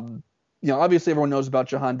 Obviously everyone knows about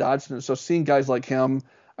Jahan Dodson, so seeing guys like him,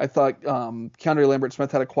 I thought Keandre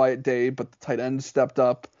Lambert-Smith had a quiet day, but the tight end stepped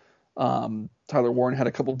up. Tyler Warren had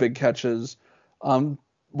a couple big catches.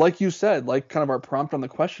 Like you said, like kind of our prompt on the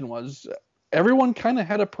question was, everyone kind of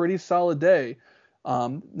had a pretty solid day.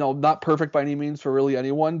 No, not perfect by any means for really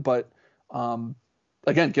anyone, but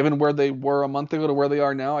again, given where they were a month ago to where they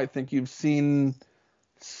are now, I think you've seen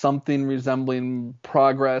something resembling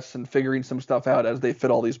progress and figuring some stuff out as they fit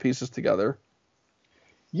all these pieces together.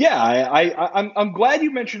 Yeah, I'm glad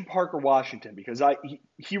you mentioned Parker Washington, because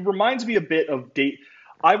he reminds me a bit of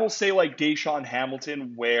I will say like Deshaun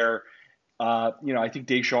Hamilton, where I think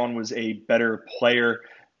Deshaun was a better player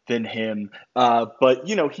than him, but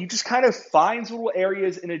he just kind of finds little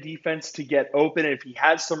areas in a defense to get open, and if he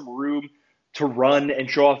has some room to run and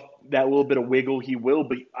show off that little bit of wiggle, he will.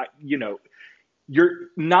 But you're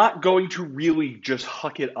not going to really just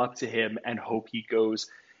huck it up to him and hope he goes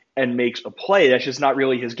and makes a play. That's just not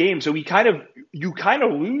really his game. So you kind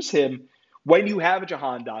of lose him when you have a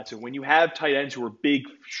Jahan Dotson, when you have tight ends who are big,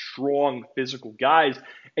 strong, physical guys,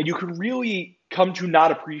 and you can really come to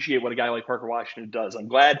not appreciate what a guy like Parker Washington does. I'm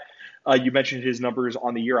glad you mentioned his numbers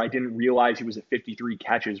on the year. I didn't realize he was at 53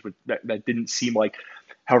 catches, but that didn't seem like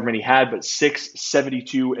however many he had, but 6,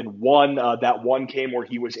 72, and 1. That one came where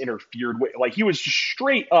he was interfered with. Like, he was just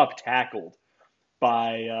straight up tackled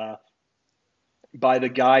by the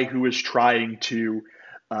guy who was trying to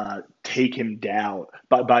take him down,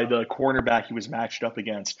 by the cornerback he was matched up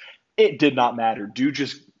against. It did not matter. Dude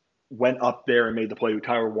just went up there and made the play.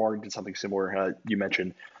 Tyler Warren did something similar. You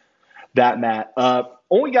mentioned that, Matt.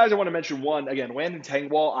 Only guys I want to mention, one, again, Landon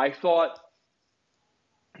Tengwall. I thought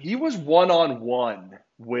he was one-on-one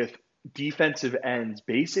with defensive ends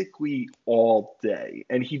basically all day.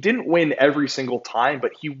 And he didn't win every single time,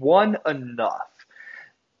 but he won enough,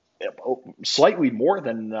 slightly more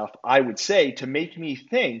than enough, I would say, to make me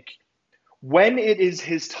think when it is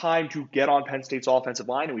his time to get on Penn State's offensive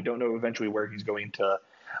line, and we don't know eventually where he's going to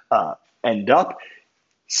end up.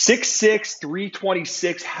 6'6",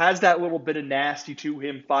 326, has that little bit of nasty to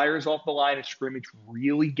him, fires off the line of scrimmage,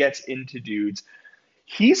 really gets into dudes.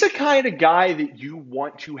 He's the kind of guy that you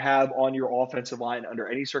want to have on your offensive line under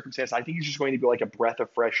any circumstance. I think he's just going to be like a breath of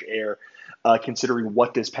fresh air, considering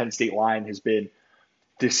what this Penn State line has been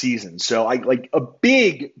this season. So I like a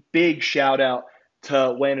big shout out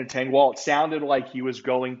to Landon Tengwall. It sounded like he was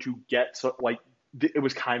going to get it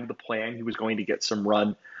was kind of the plan. He was going to get some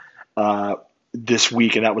run this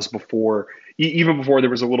week, and that was even before there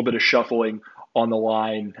was a little bit of shuffling on the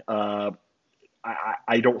line.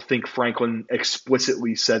 I don't think Franklin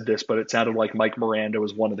explicitly said this, but it sounded like Mike Miranda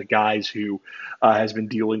was one of the guys who has been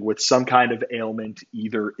dealing with some kind of ailment,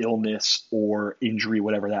 either illness or injury,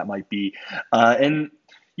 whatever that might be. And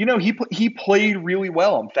he played really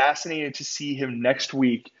well. I'm fascinated to see him next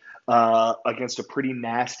week against a pretty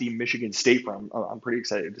nasty Michigan State front. I'm pretty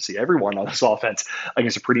excited to see everyone on this offense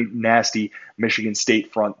against a pretty nasty Michigan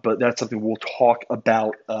State front. But that's something we'll talk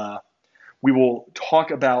about. We will talk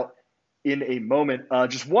about in a moment.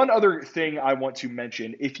 Just one other thing I want to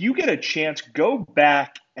mention: if you get a chance, go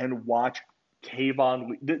back and watch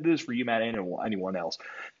Kayvon. This is for you, Matt, and anyone else.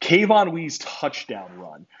 Kayvon Lee's touchdown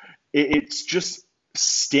run. It's just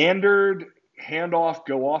standard handoff,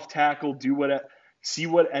 go off tackle, do what. See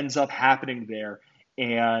what ends up happening there.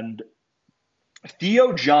 And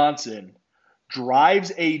Theo Johnson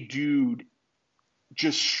drives a dude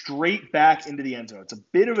just straight back into the end zone. It's a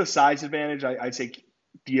bit of a size advantage. I'd say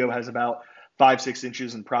Theo has about 5-6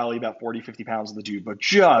 inches and probably about 40, 50 pounds of the dude, but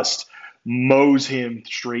just mows him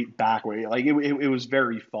straight backward. Like it was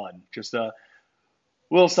very fun. Just a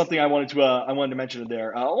little something I wanted to mention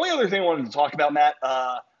there. Only other thing I wanted to talk about, Matt,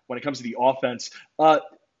 when it comes to the offense,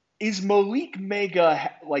 is Malik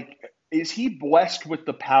Mega, is he blessed with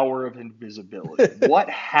the power of invisibility? What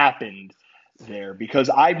happened there because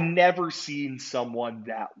I've never seen someone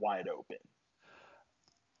that wide open.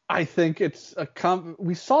 I think it's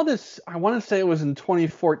we saw this, I want to say it was in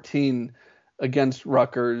 2014 against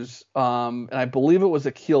Rutgers, and I believe it was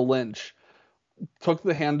Akil Lynch took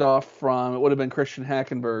the handoff from, it would have been Christian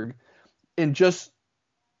Hackenberg, and just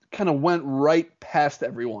kind of went right past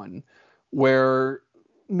everyone, where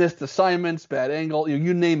missed assignments, bad angle,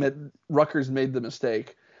 you name it, Rutgers made the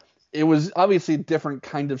mistake. It was obviously a different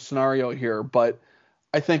kind of scenario here, but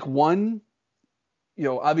I think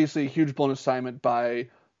obviously a huge blown assignment by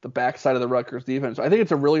the backside of the Rutgers defense. I think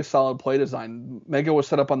it's a really solid play design. Mega was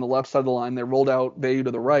set up on the left side of the line. They rolled out Veilleux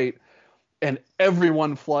to the right, and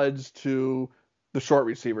everyone floods to the short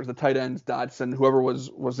receivers, the tight ends, Dotson, whoever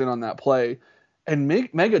was in on that play. And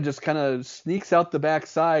Mega just kind of sneaks out the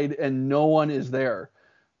backside, and no one is there.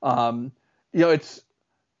 It's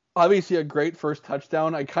obviously a great first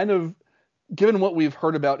touchdown. I kind of, given what we've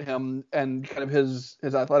heard about him and kind of his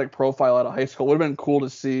athletic profile out of high school, it would have been cool to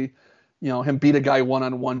see, him beat a guy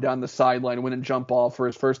one-on-one down the sideline, win and jump ball for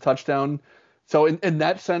his first touchdown. So in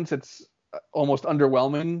that sense, it's almost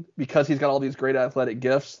underwhelming because he's got all these great athletic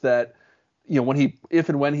gifts that, if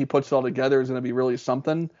and when he puts it all together is going to be really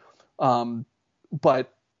something.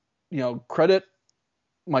 But credit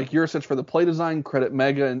Mike Yurcich for the play design, credit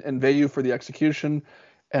Mega and Veilleux for the execution,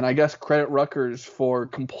 and I guess credit Rutgers for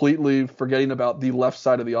completely forgetting about the left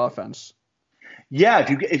side of the offense. Yeah,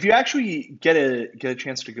 if you actually get a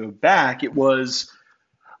chance to go back, it was,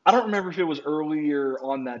 I don't remember if it was earlier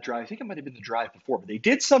on that drive. I think it might have been the drive before, but they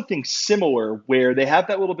did something similar where they have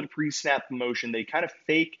that little bit of pre-snap motion. They kind of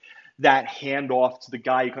fake that handoff to the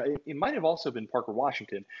guy. It might have also been Parker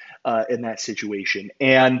Washington in that situation.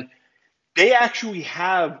 And they actually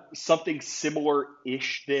have something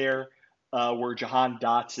similar-ish there where Jahan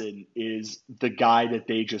Dotson is the guy that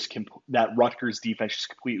that Rutgers defense just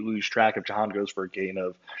completely lose track of. Jahan goes for a gain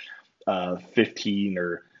of 15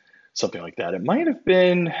 or something like that. It might have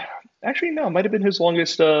been, actually, no, it might have been his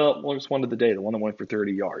longest one of the day, the one that went for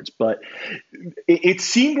 30 yards. But it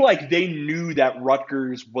seemed like they knew that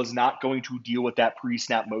Rutgers was not going to deal with that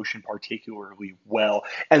pre-snap motion particularly well.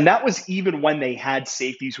 And that was even when they had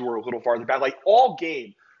safeties who were a little farther back. Like all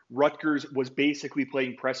game, Rutgers was basically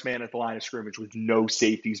playing press man at the line of scrimmage with no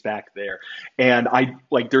safeties back there. And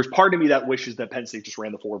there's part of me that wishes that Penn State just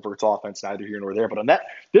ran the forward verts offense, neither here nor there. But on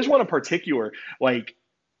this one in particular,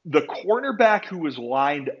 the cornerback who was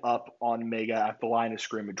lined up on Mega at the line of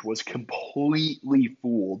scrimmage was completely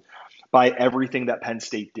fooled by everything that Penn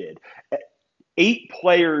State did. 9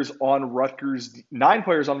 players on Rutgers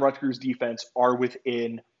defense are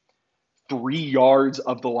within 3 yards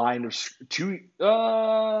of the line of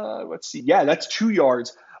that's 2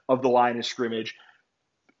 yards of the line of scrimmage.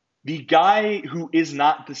 The guy who is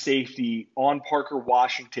not the safety on Parker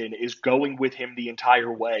Washington is going with him the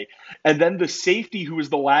entire way. And then the safety who is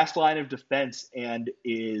the last line of defense and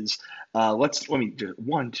is, 7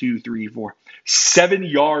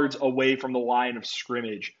 yards away from the line of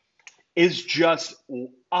scrimmage is just,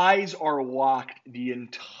 eyes are locked the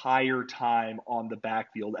entire time on the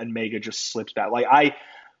backfield, and Mega just slips back.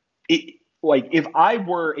 If I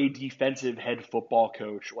were a defensive head football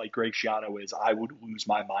coach like Greg Schiano is, I would lose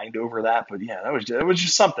my mind over that. But yeah, it was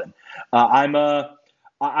just something.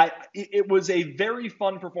 It was a very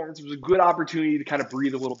fun performance. It was a good opportunity to kind of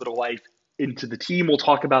breathe a little bit of life into the team. We'll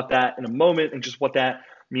talk about that in a moment and just what that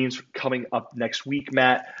means coming up next week,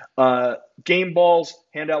 Matt. Game balls,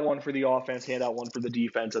 hand out one for the offense, hand out one for the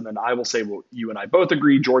defense, and then I will say what you and I both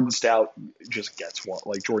agree, Jordan Stout just gets one.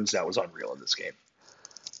 Jordan Stout was unreal in this game.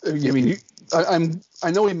 I mean, I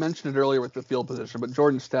know we mentioned it earlier with the field position, but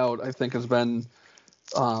Jordan Stout, I think, has been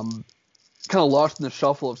kind of lost in the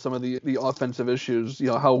shuffle of some of the offensive issues.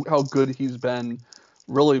 How good he's been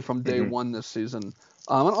really from day one this season.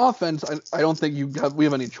 On offense, I don't think we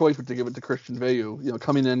have any choice but to give it to Christian Veilleux.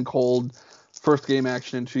 Coming in cold, first game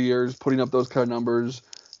action in 2 years, putting up those kind of numbers,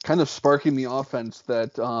 kind of sparking the offense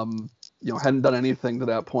that hadn't done anything to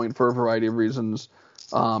that point for a variety of reasons.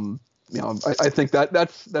 I think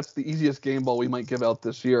that's the easiest game ball we might give out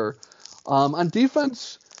this year. On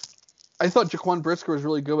defense, I thought Jaquan Brisker was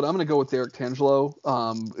really good, but I'm going to go with Derek Tangelo,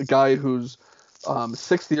 a guy who's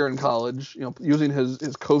 6th year in college, using his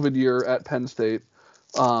COVID year at Penn State.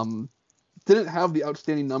 Didn't have the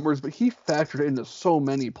outstanding numbers, but he factored into so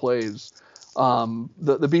many plays.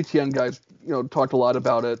 The BTN guys, talked a lot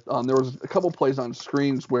about it. There was a couple plays on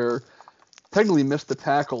screens where technically missed the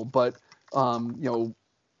tackle, but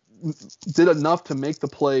did enough to make the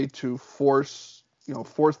play to force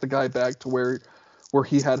the guy back to where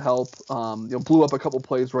he had help. Blew up a couple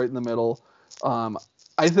plays right in the middle.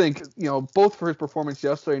 I think, both for his performance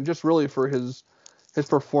yesterday and just really for his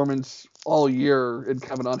performance all year in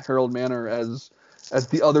kind of an unheralded manner as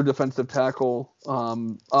the other defensive tackle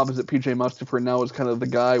opposite PJ Mustipher, now is kind of the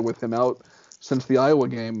guy with him out since the Iowa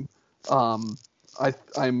game. I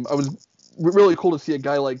was really cool to see a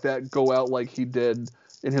guy like that go out like he did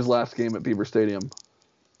in his last game at Beaver Stadium.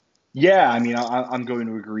 Yeah, I mean, I'm going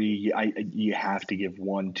to agree. You have to give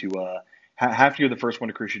have to give the first one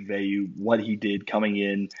to Christian Veilleux, what he did coming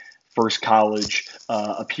in, first college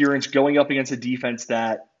appearance, going up against a defense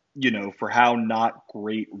that, for how not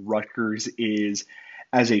great Rutgers is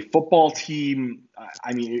as a football team.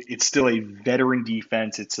 I mean, it's still a veteran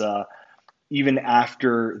defense. It's even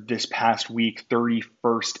after this past week,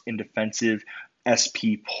 31st in defensive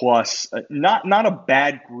SP plus. Not a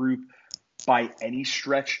bad group by any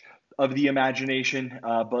stretch of the imagination,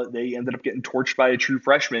 but they ended up getting torched by a true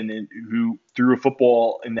freshman who threw a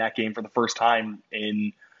football in that game for the first time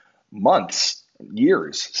in months,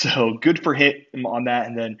 years. So good for him on that.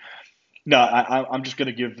 And then, no, I'm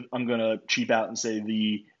going to cheap out and say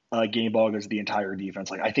the game ball is the entire defense.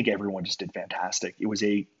 Like, I think everyone just did fantastic. It was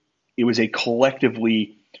a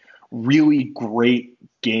collectively really great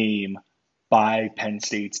game by Penn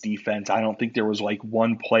State's defense. I don't think there was like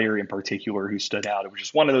one player in particular who stood out. It was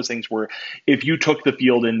just one of those things where if you took the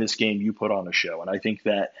field in this game, you put on a show. And I think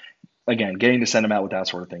that, again, getting to send them out with that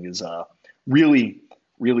sort of thing is really,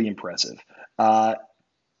 really impressive.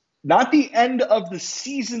 Not the end of the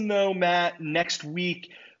season, though, Matt. Next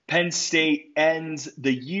week, Penn State ends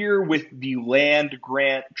the year with the Land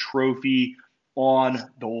Grant Trophy on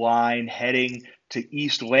the line, heading to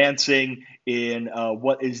East Lansing in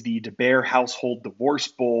what is the DeBear Household Divorce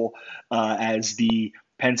Bowl as the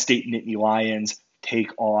Penn State Nittany Lions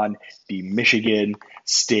take on the Michigan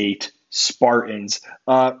State Spartans.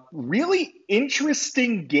 Really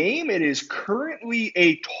interesting game. It is currently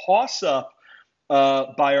a toss-up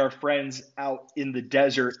by our friends out in the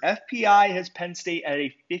desert. FPI has Penn State at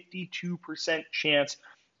a 52% chance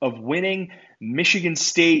of winning. Michigan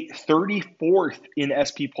State 34th in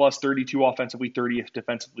SP plus, 32 offensively, 30th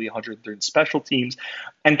defensively, 103 in special teams.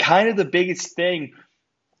 And kind of the biggest thing,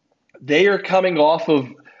 they are coming off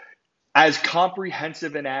of as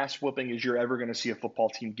comprehensive an ass whooping as you're ever going to see a football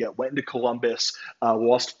team get. Went into Columbus,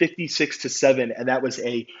 lost 56-7, and that was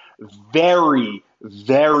a very,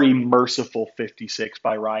 very merciful 56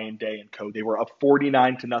 by Ryan Day and co. They were up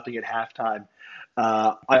 49-0 at halftime.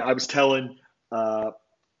 I was telling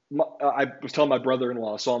my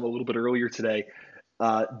brother-in-law, saw him a little bit earlier today,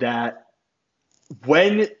 that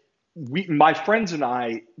when my friends and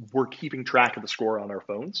I were keeping track of the score on our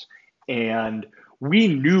phones, and we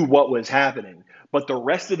knew what was happening, but the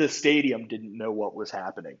rest of the stadium didn't know what was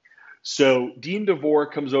happening. So Dean DeVore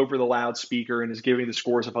comes over the loudspeaker and is giving the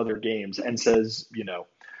scores of other games and says,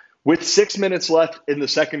 with 6 minutes left in the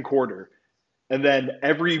second quarter, and then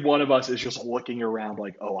every one of us is just looking around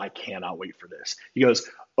like, oh, I cannot wait for this. He goes,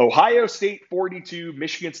 Ohio State 42,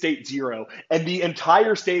 Michigan State 0. And the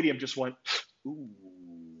entire stadium just went, ooh.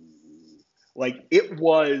 Like, it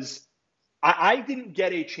was, I didn't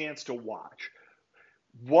get a chance to watch.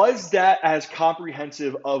 Was that as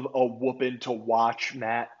comprehensive of a whooping to watch,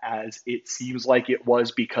 Matt, as it seems like it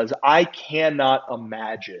was? Because I cannot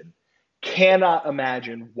imagine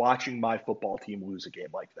watching my football team lose a game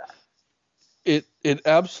like that. It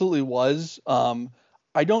absolutely was.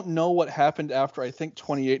 I don't know what happened after, I think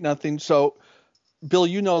 28-0. So, Bill,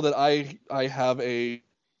 you know that I have a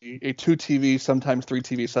 2 TV, sometimes 3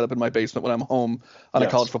 TV setup in my basement when I'm home on a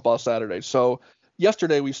college football Saturday. So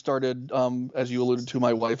yesterday we started, as you alluded to,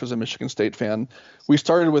 my wife is a Michigan State fan. We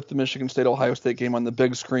started with the Michigan State-Ohio State game on the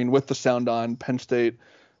big screen with the sound on. Penn State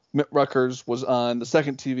Rutgers was on the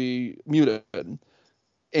second TV muted.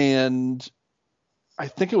 And I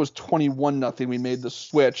think it was 21-0. We made the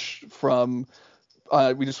switch from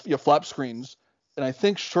flap screens. And I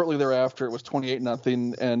think shortly thereafter it was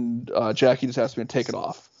 28-0, and Jackie just asked me to take it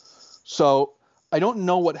off. So I don't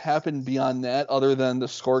know what happened beyond that, other than the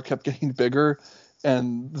score kept getting bigger,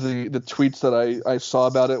 and the tweets that I saw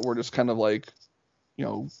about it were just kind of like,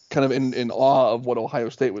 kind of in awe of what Ohio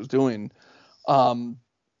State was doing. From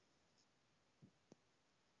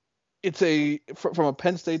a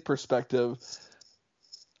Penn State perspective,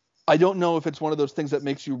 I don't know if it's one of those things that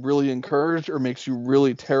makes you really encouraged or makes you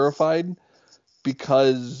really terrified,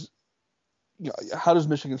 because how does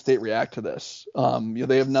Michigan State react to this?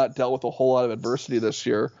 They have not dealt with a whole lot of adversity this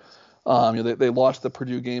year. They lost the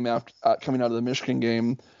Purdue game after coming out of the Michigan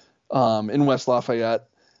game in West Lafayette,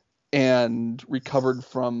 and recovered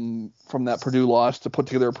from that Purdue loss to put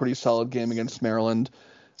together a pretty solid game against Maryland.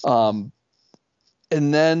 And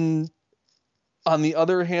then on the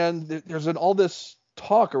other hand, there's all this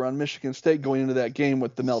talk around Michigan State going into that game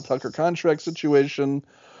with the Mel Tucker contract situation,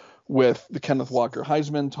 with the Kenneth Walker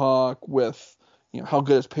Heisman talk, with how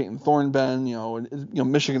good has Peyton Thorne been,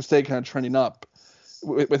 Michigan State kind of trending up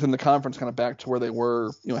within the conference, kind of back to where they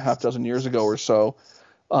were, half dozen years ago or so.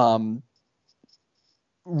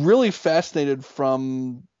 Really fascinated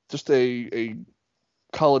from just a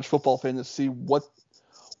college football fan to see what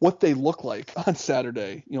they look like on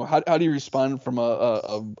Saturday. How do you respond from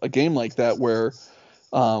a game like that where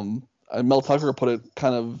Mel Tucker put it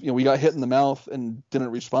kind of, we got hit in the mouth and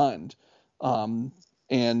didn't respond. Before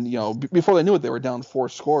they knew it, they were down 4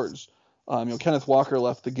 scores. Kenneth Walker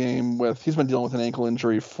left the game he's been dealing with an ankle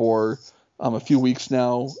injury for a few weeks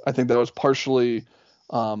now. I think that was partially,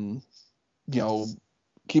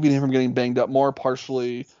 keeping him from getting banged up more,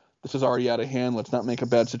 partially this is already out of hand. Let's not make a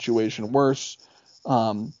bad situation worse.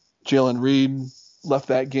 Jalen Reed left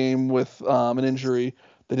that game with an injury.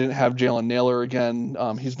 They didn't have Jalen Naylor again.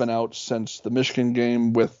 He's been out since the Michigan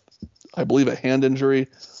game with, I believe, a hand injury.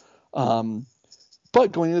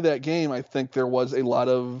 But going into that game, I think there was a lot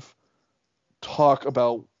of talk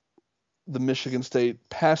about the Michigan State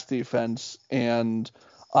pass defense. And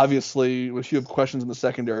obviously, if you have questions in the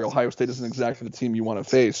secondary, Ohio State isn't exactly the team you want to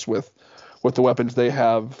face with the weapons they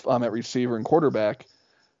have at receiver and quarterback.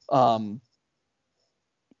 Penn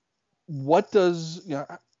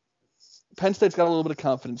State's got a little bit of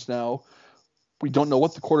confidence now. We don't know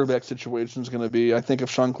what the quarterback situation is going to be. I think if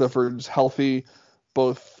Sean Clifford's healthy,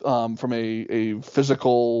 both from a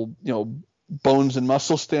physical, bones and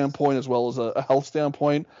muscle standpoint, as well as a health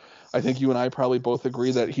standpoint, I think you and I probably both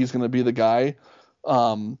agree that he's going to be the guy.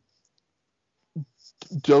 Jahan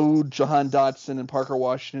Dotson and Parker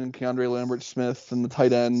Washington, Keandre Lambert-Smith and the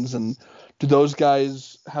tight ends, and do those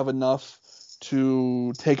guys have enough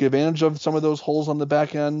to take advantage of some of those holes on the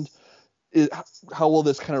back end? How will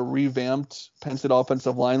this kind of revamped Penn State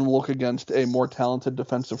offensive line look against a more talented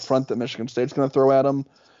defensive front that Michigan State's going to throw at them?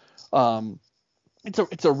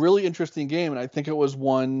 It's a really interesting game, and I think it was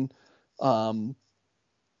one.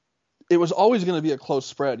 It was always going to be a close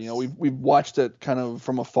spread. We've watched it kind of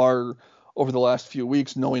from afar over the last few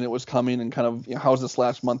weeks, knowing it was coming, and kind of how's this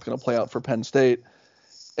last month going to play out for Penn State,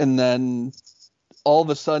 and then all of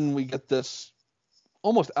a sudden we get this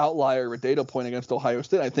almost outlier data point against Ohio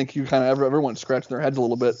State. I think you kind of everyone's scratching their heads a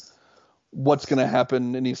little bit. What's going to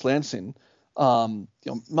happen in East Lansing?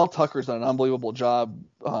 Mel Tucker's done an unbelievable job,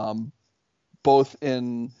 both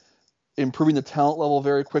in improving the talent level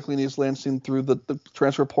very quickly in East Lansing through the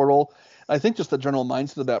transfer portal. I think just the general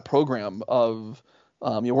mindset of that program of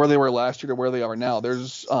where they were last year to where they are now.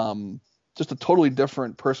 There's just a totally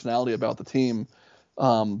different personality about the team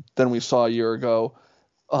than we saw a year ago.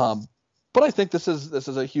 But I think this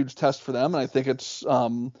is a huge test for them, and I think it's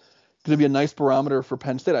going to be a nice barometer for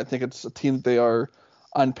Penn State. I think it's a team that they are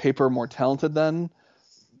on paper more talented than,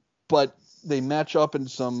 but they match up in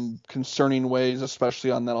some concerning ways,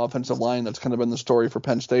 especially on that offensive line. That's kind of been the story for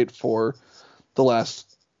Penn State for the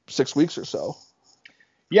last 6 weeks or so.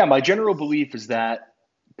 Yeah, my general belief is that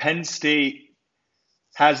Penn State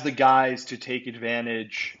has the guys to take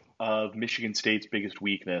advantage of Michigan State's biggest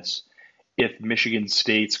weakness if Michigan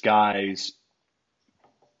State's guys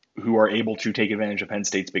who are able to take advantage of Penn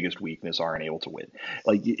State's biggest weakness aren't able to win.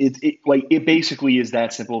 It basically is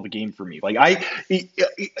that simple of a game for me.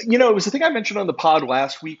 It was the thing I mentioned on the pod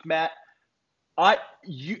last week, Matt.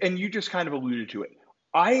 You just kind of alluded to it.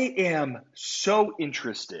 I am so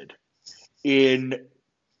interested in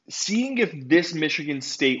seeing if this Michigan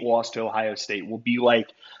State loss to Ohio State will be like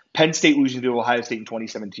Penn State losing to Ohio State in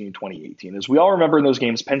 2017 and 2018. As we all remember in those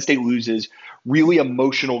games, Penn State loses really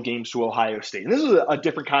emotional games to Ohio State. And this is a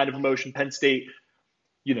different kind of emotion. Penn State,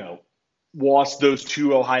 lost those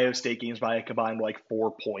 2 Ohio State games by a combined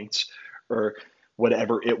 4 points or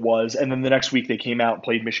whatever it was. And then the next week they came out and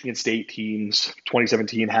played Michigan State teams.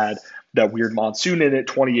 2017 had that weird monsoon in it.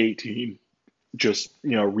 2018, just,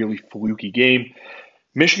 really fluky game.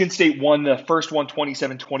 Michigan State won the first one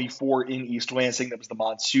 27-24 in East Lansing. That was the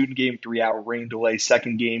monsoon game, 3-hour rain delay.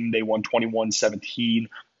 Second game, they won 21-17.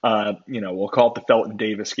 We'll call it the Felton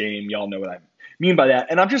Davis game. Y'all know what I mean by that.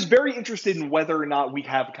 And I'm just very interested in whether or not we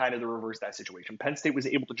have kind of the reverse of that situation. Penn State was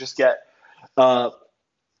able to just get a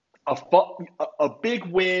big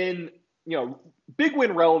win, big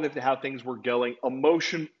win relative to how things were going.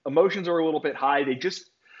 Emotions are a little bit high. They just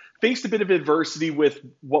faced a bit of adversity with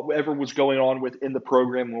whatever was going on within the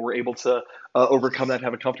program, and were able to overcome that,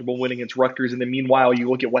 have a comfortable win against Rutgers. And then meanwhile, you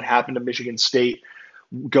look at what happened to Michigan State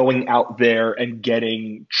going out there and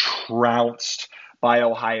getting trounced by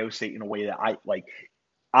Ohio State in a way that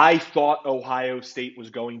I thought Ohio State was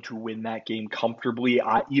going to win that game comfortably.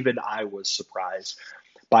 Even I was surprised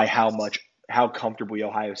by how comfortably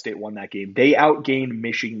Ohio State won that game. They outgained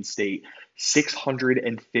Michigan State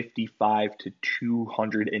 655 to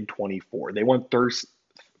 224. They won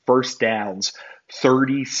first downs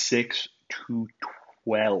 36 to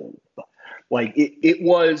 12. Like it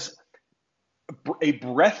was a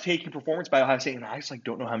breathtaking performance by Ohio State, and I just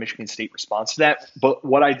don't know how Michigan State responds to that. But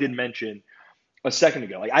what I did mention a second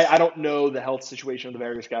ago, I don't know the health situation of the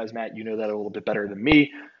various guys, Matt. You know that a little bit better than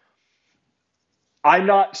me. I'm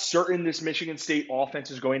not certain this Michigan State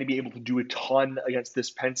offense is going to be able to do a ton against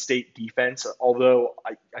this Penn State defense, although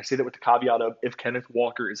I say that with the caveat of if Kenneth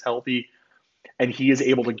Walker is healthy and he is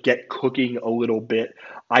able to get cooking a little bit,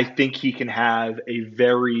 I think he can have a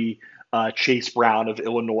very Chase Brown of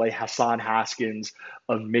Illinois, Hassan Haskins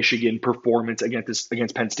of Michigan performance against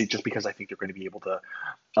Penn State, just because I think they're going to be able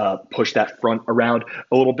to push that front around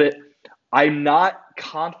a little bit. I'm not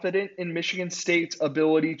confident in Michigan State's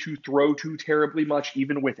ability to throw too terribly much,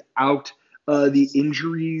 even without the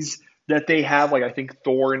injuries that they have. I think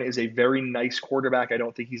Thorne is a very nice quarterback. I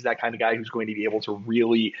don't think he's that kind of guy who's going to be able to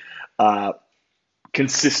really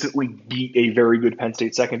consistently beat a very good Penn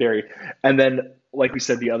State secondary. And then, like we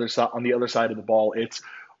said, on the other side of the ball, it's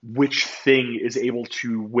which thing is able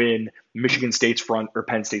to win Michigan State's front or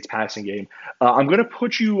Penn State's passing game. I'm going to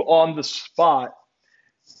put you on the spot.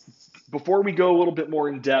 Before we go a little bit more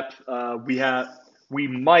in depth, we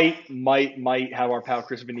might have our pal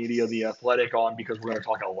Chris Benitio, the Athletic, on, because we're going to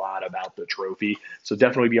talk a lot about the trophy. So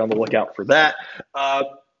definitely be on the lookout for that.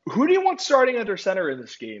 Who do you want starting under center in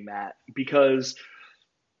this game, Matt? Because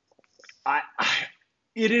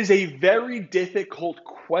it is a very difficult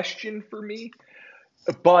question for me.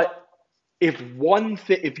 But if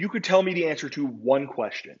you could tell me the answer to one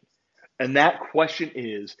question, and that question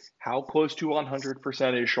is, how close to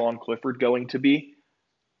 100% is Sean Clifford going to be?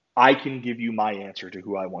 I can give you my answer to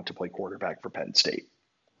who I want to play quarterback for Penn State.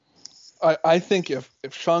 I think if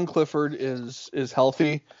Sean Clifford is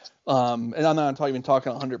healthy, and I'm not even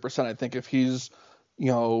talking 100%, I think if he's,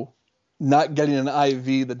 not getting an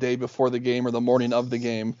IV the day before the game or the morning of the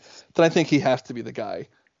game, then I think he has to be the guy.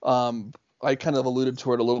 I kind of alluded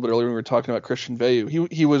to it a little bit earlier when we were talking about Christian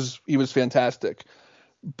Veilleux. He was fantastic.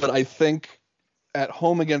 But I think at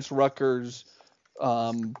home against Rutgers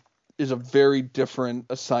is a very different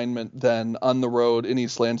assignment than on the road in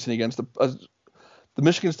East Lansing against the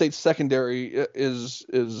Michigan State secondary is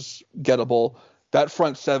gettable. That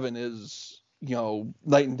front seven is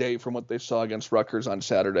night and day from what they saw against Rutgers on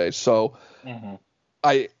Saturday. So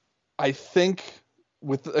I think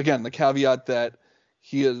with, again, the caveat that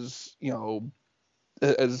he is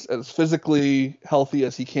as physically healthy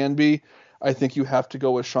as he can be, I think you have to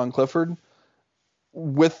go with Sean Clifford,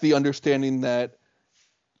 with the understanding that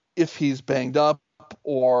if he's banged up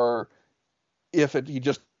or if he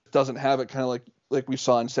just doesn't have it, kind of like we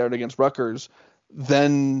saw on Saturday against Rutgers,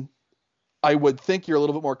 then I would think you're a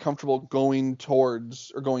little bit more comfortable going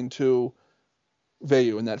to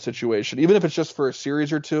Veilleux in that situation, even if it's just for a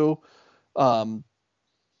series or two. But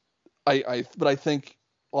I think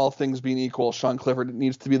all things being equal, Sean Clifford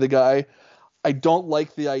needs to be the guy. I don't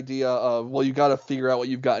like the idea of, you got to figure out what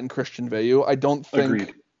you've got in Christian Veilleux.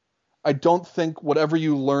 Agreed. I don't think whatever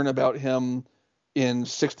you learn about him in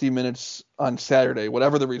 60 minutes on Saturday,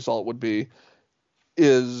 whatever the result would be,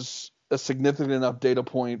 is a significant enough data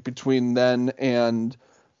point between then and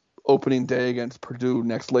opening day against Purdue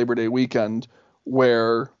next Labor Day weekend,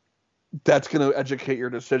 where that's going to educate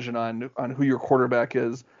your decision on who your quarterback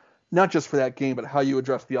is, not just for that game, but how you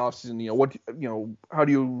address the offseason. How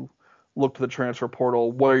do you look to the transfer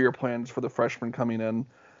portal? What are your plans for the freshmen coming in?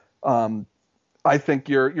 I think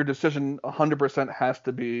your decision 100% has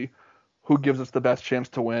to be who gives us the best chance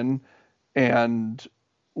to win. And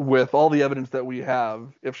with all the evidence that we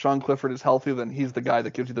have, if Sean Clifford is healthy, then he's the guy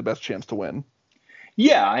that gives you the best chance to win.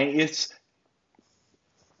 Yeah,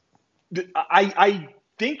 I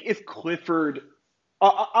think if Clifford,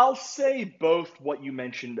 I'll say both what you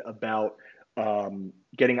mentioned about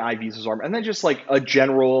getting IVs in his arm, and then just like a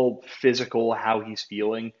general physical, how he's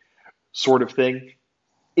feeling sort of thing.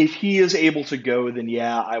 If he is able to go, then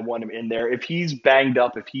yeah, I want him in there. If he's banged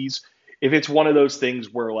up, if it's one of those things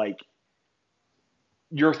where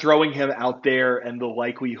you're throwing him out there and the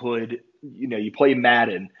likelihood, you play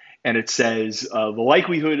Madden and it says the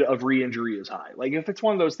likelihood of re-injury is high. If it's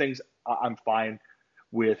one of those things, I'm fine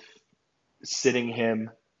with sitting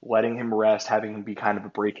him, letting him rest, having him be kind of a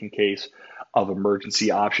break in case of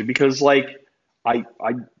emergency option, because I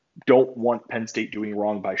don't want Penn State doing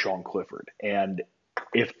wrong by Sean Clifford. And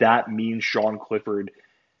if that means Sean Clifford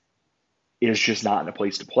is just not in a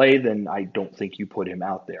place to play, then I don't think you put him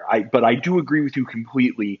out there. But I do agree with you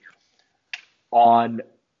completely on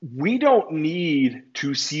we don't need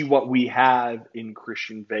to see what we have in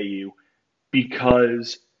Christian Veilleux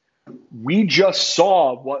because we just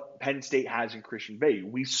saw what Penn State has in Christian Veilleux.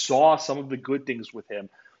 We saw some of the good things with him.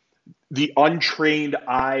 The untrained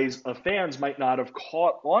eyes of fans might not have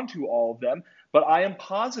caught onto all of them, but I am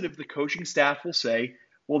positive the coaching staff will say,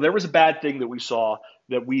 well, there was a bad thing that we saw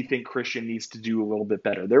that we think Christian needs to do a little bit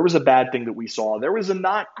better. There was a bad thing that we saw. There was a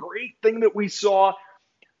not great thing that we saw,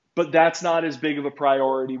 but that's not as big of a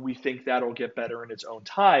priority. We think that'll get better in its own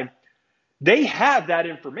time. They have that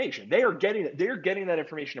information. They're getting that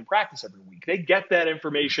information in practice every week. They get that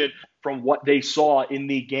information from what they saw in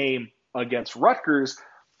the game against Rutgers.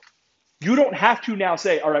 You don't have to now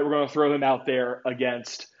say, all right, we're going to throw him out there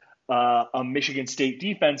against a Michigan State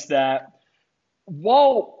defense that,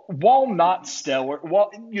 while not stellar,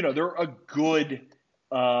 they're a good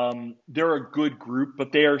group,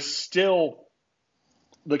 but they are still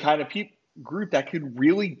the kind of group that could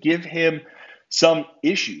really give him some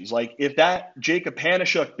issues. Like if that Jacob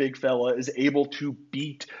Panashuk big fella is able to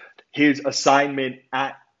beat his assignment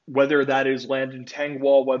at whether that is Landon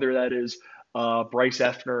Tengwall, whether that is Bryce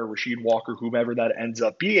Effner, Rasheed Walker, whomever that ends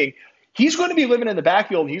up being, he's going to be living in the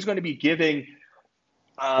backfield. He's going to be giving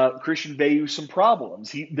Christian Veilleux some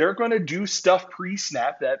problems. They're going to do stuff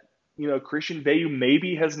pre-snap that Christian Veilleux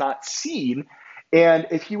maybe has not seen. And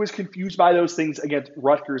if he was confused by those things against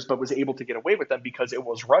Rutgers but was able to get away with them because it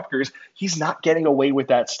was Rutgers, he's not getting away with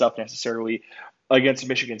that stuff necessarily against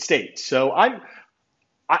Michigan State. So I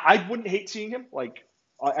wouldn't hate seeing him. Like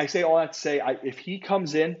I say all that to say, if he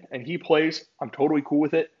comes in and he plays, I'm totally cool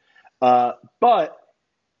with it. But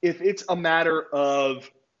if it's a matter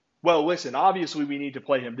of, well, listen, obviously we need to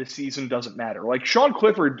play him. This season doesn't matter. Like Sean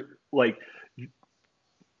Clifford,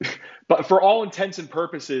 but for all intents and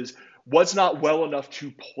purposes, was not well enough to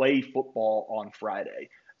play football on Friday.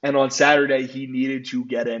 And on Saturday, he needed to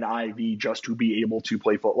get an IV just to be able to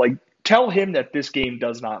play football. Like, tell him that this game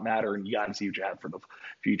does not matter and you got to see what you have for the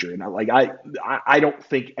future. And I don't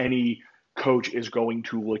think any coach is going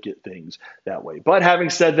to look at things that way. But having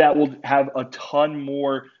said that, we'll have a ton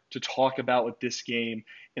more to talk about with this game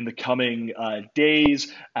in the coming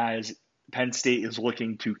days as Penn State is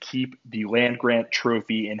looking to keep the land-grant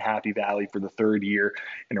trophy in Happy Valley for the third year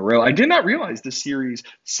in a row. I did not realize this series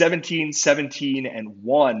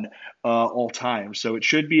 17-17-1 all time. So it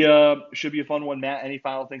should be a fun one. Matt, any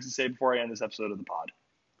final things to say before I end this episode of the pod?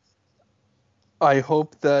 I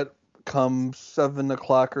hope that come 7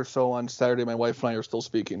 o'clock or so on Saturday, my wife and I are still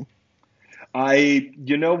speaking.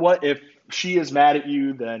 You know what? If she is mad at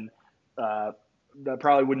you, then that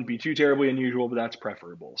probably wouldn't be too terribly unusual, but that's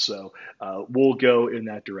preferable. So we'll go in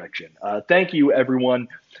that direction. Thank you, everyone,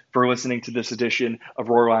 for listening to this edition of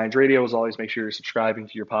Roar Lions Radio. As always, make sure you're subscribing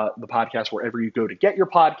to the podcast wherever you go to get your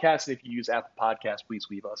podcasts. And if you use Apple Podcasts, please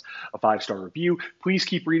leave us a 5-star review. Please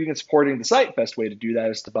keep reading and supporting the site. Best way to do that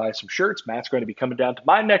is to buy some shirts. Matt's going to be coming down to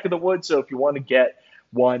my neck of the woods, so if you want to get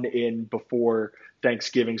one in before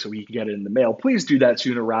Thanksgiving so he can get it in the mail, please do that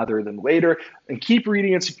sooner rather than later. And keep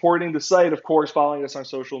reading and supporting the site, of course, following us on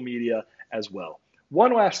social media as well.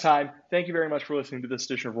 One last time, thank you very much for listening to this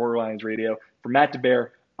edition of Roar Lions Radio. For Matt DeBear,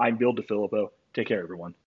 I'm Bill DeFilippo. Take care, everyone.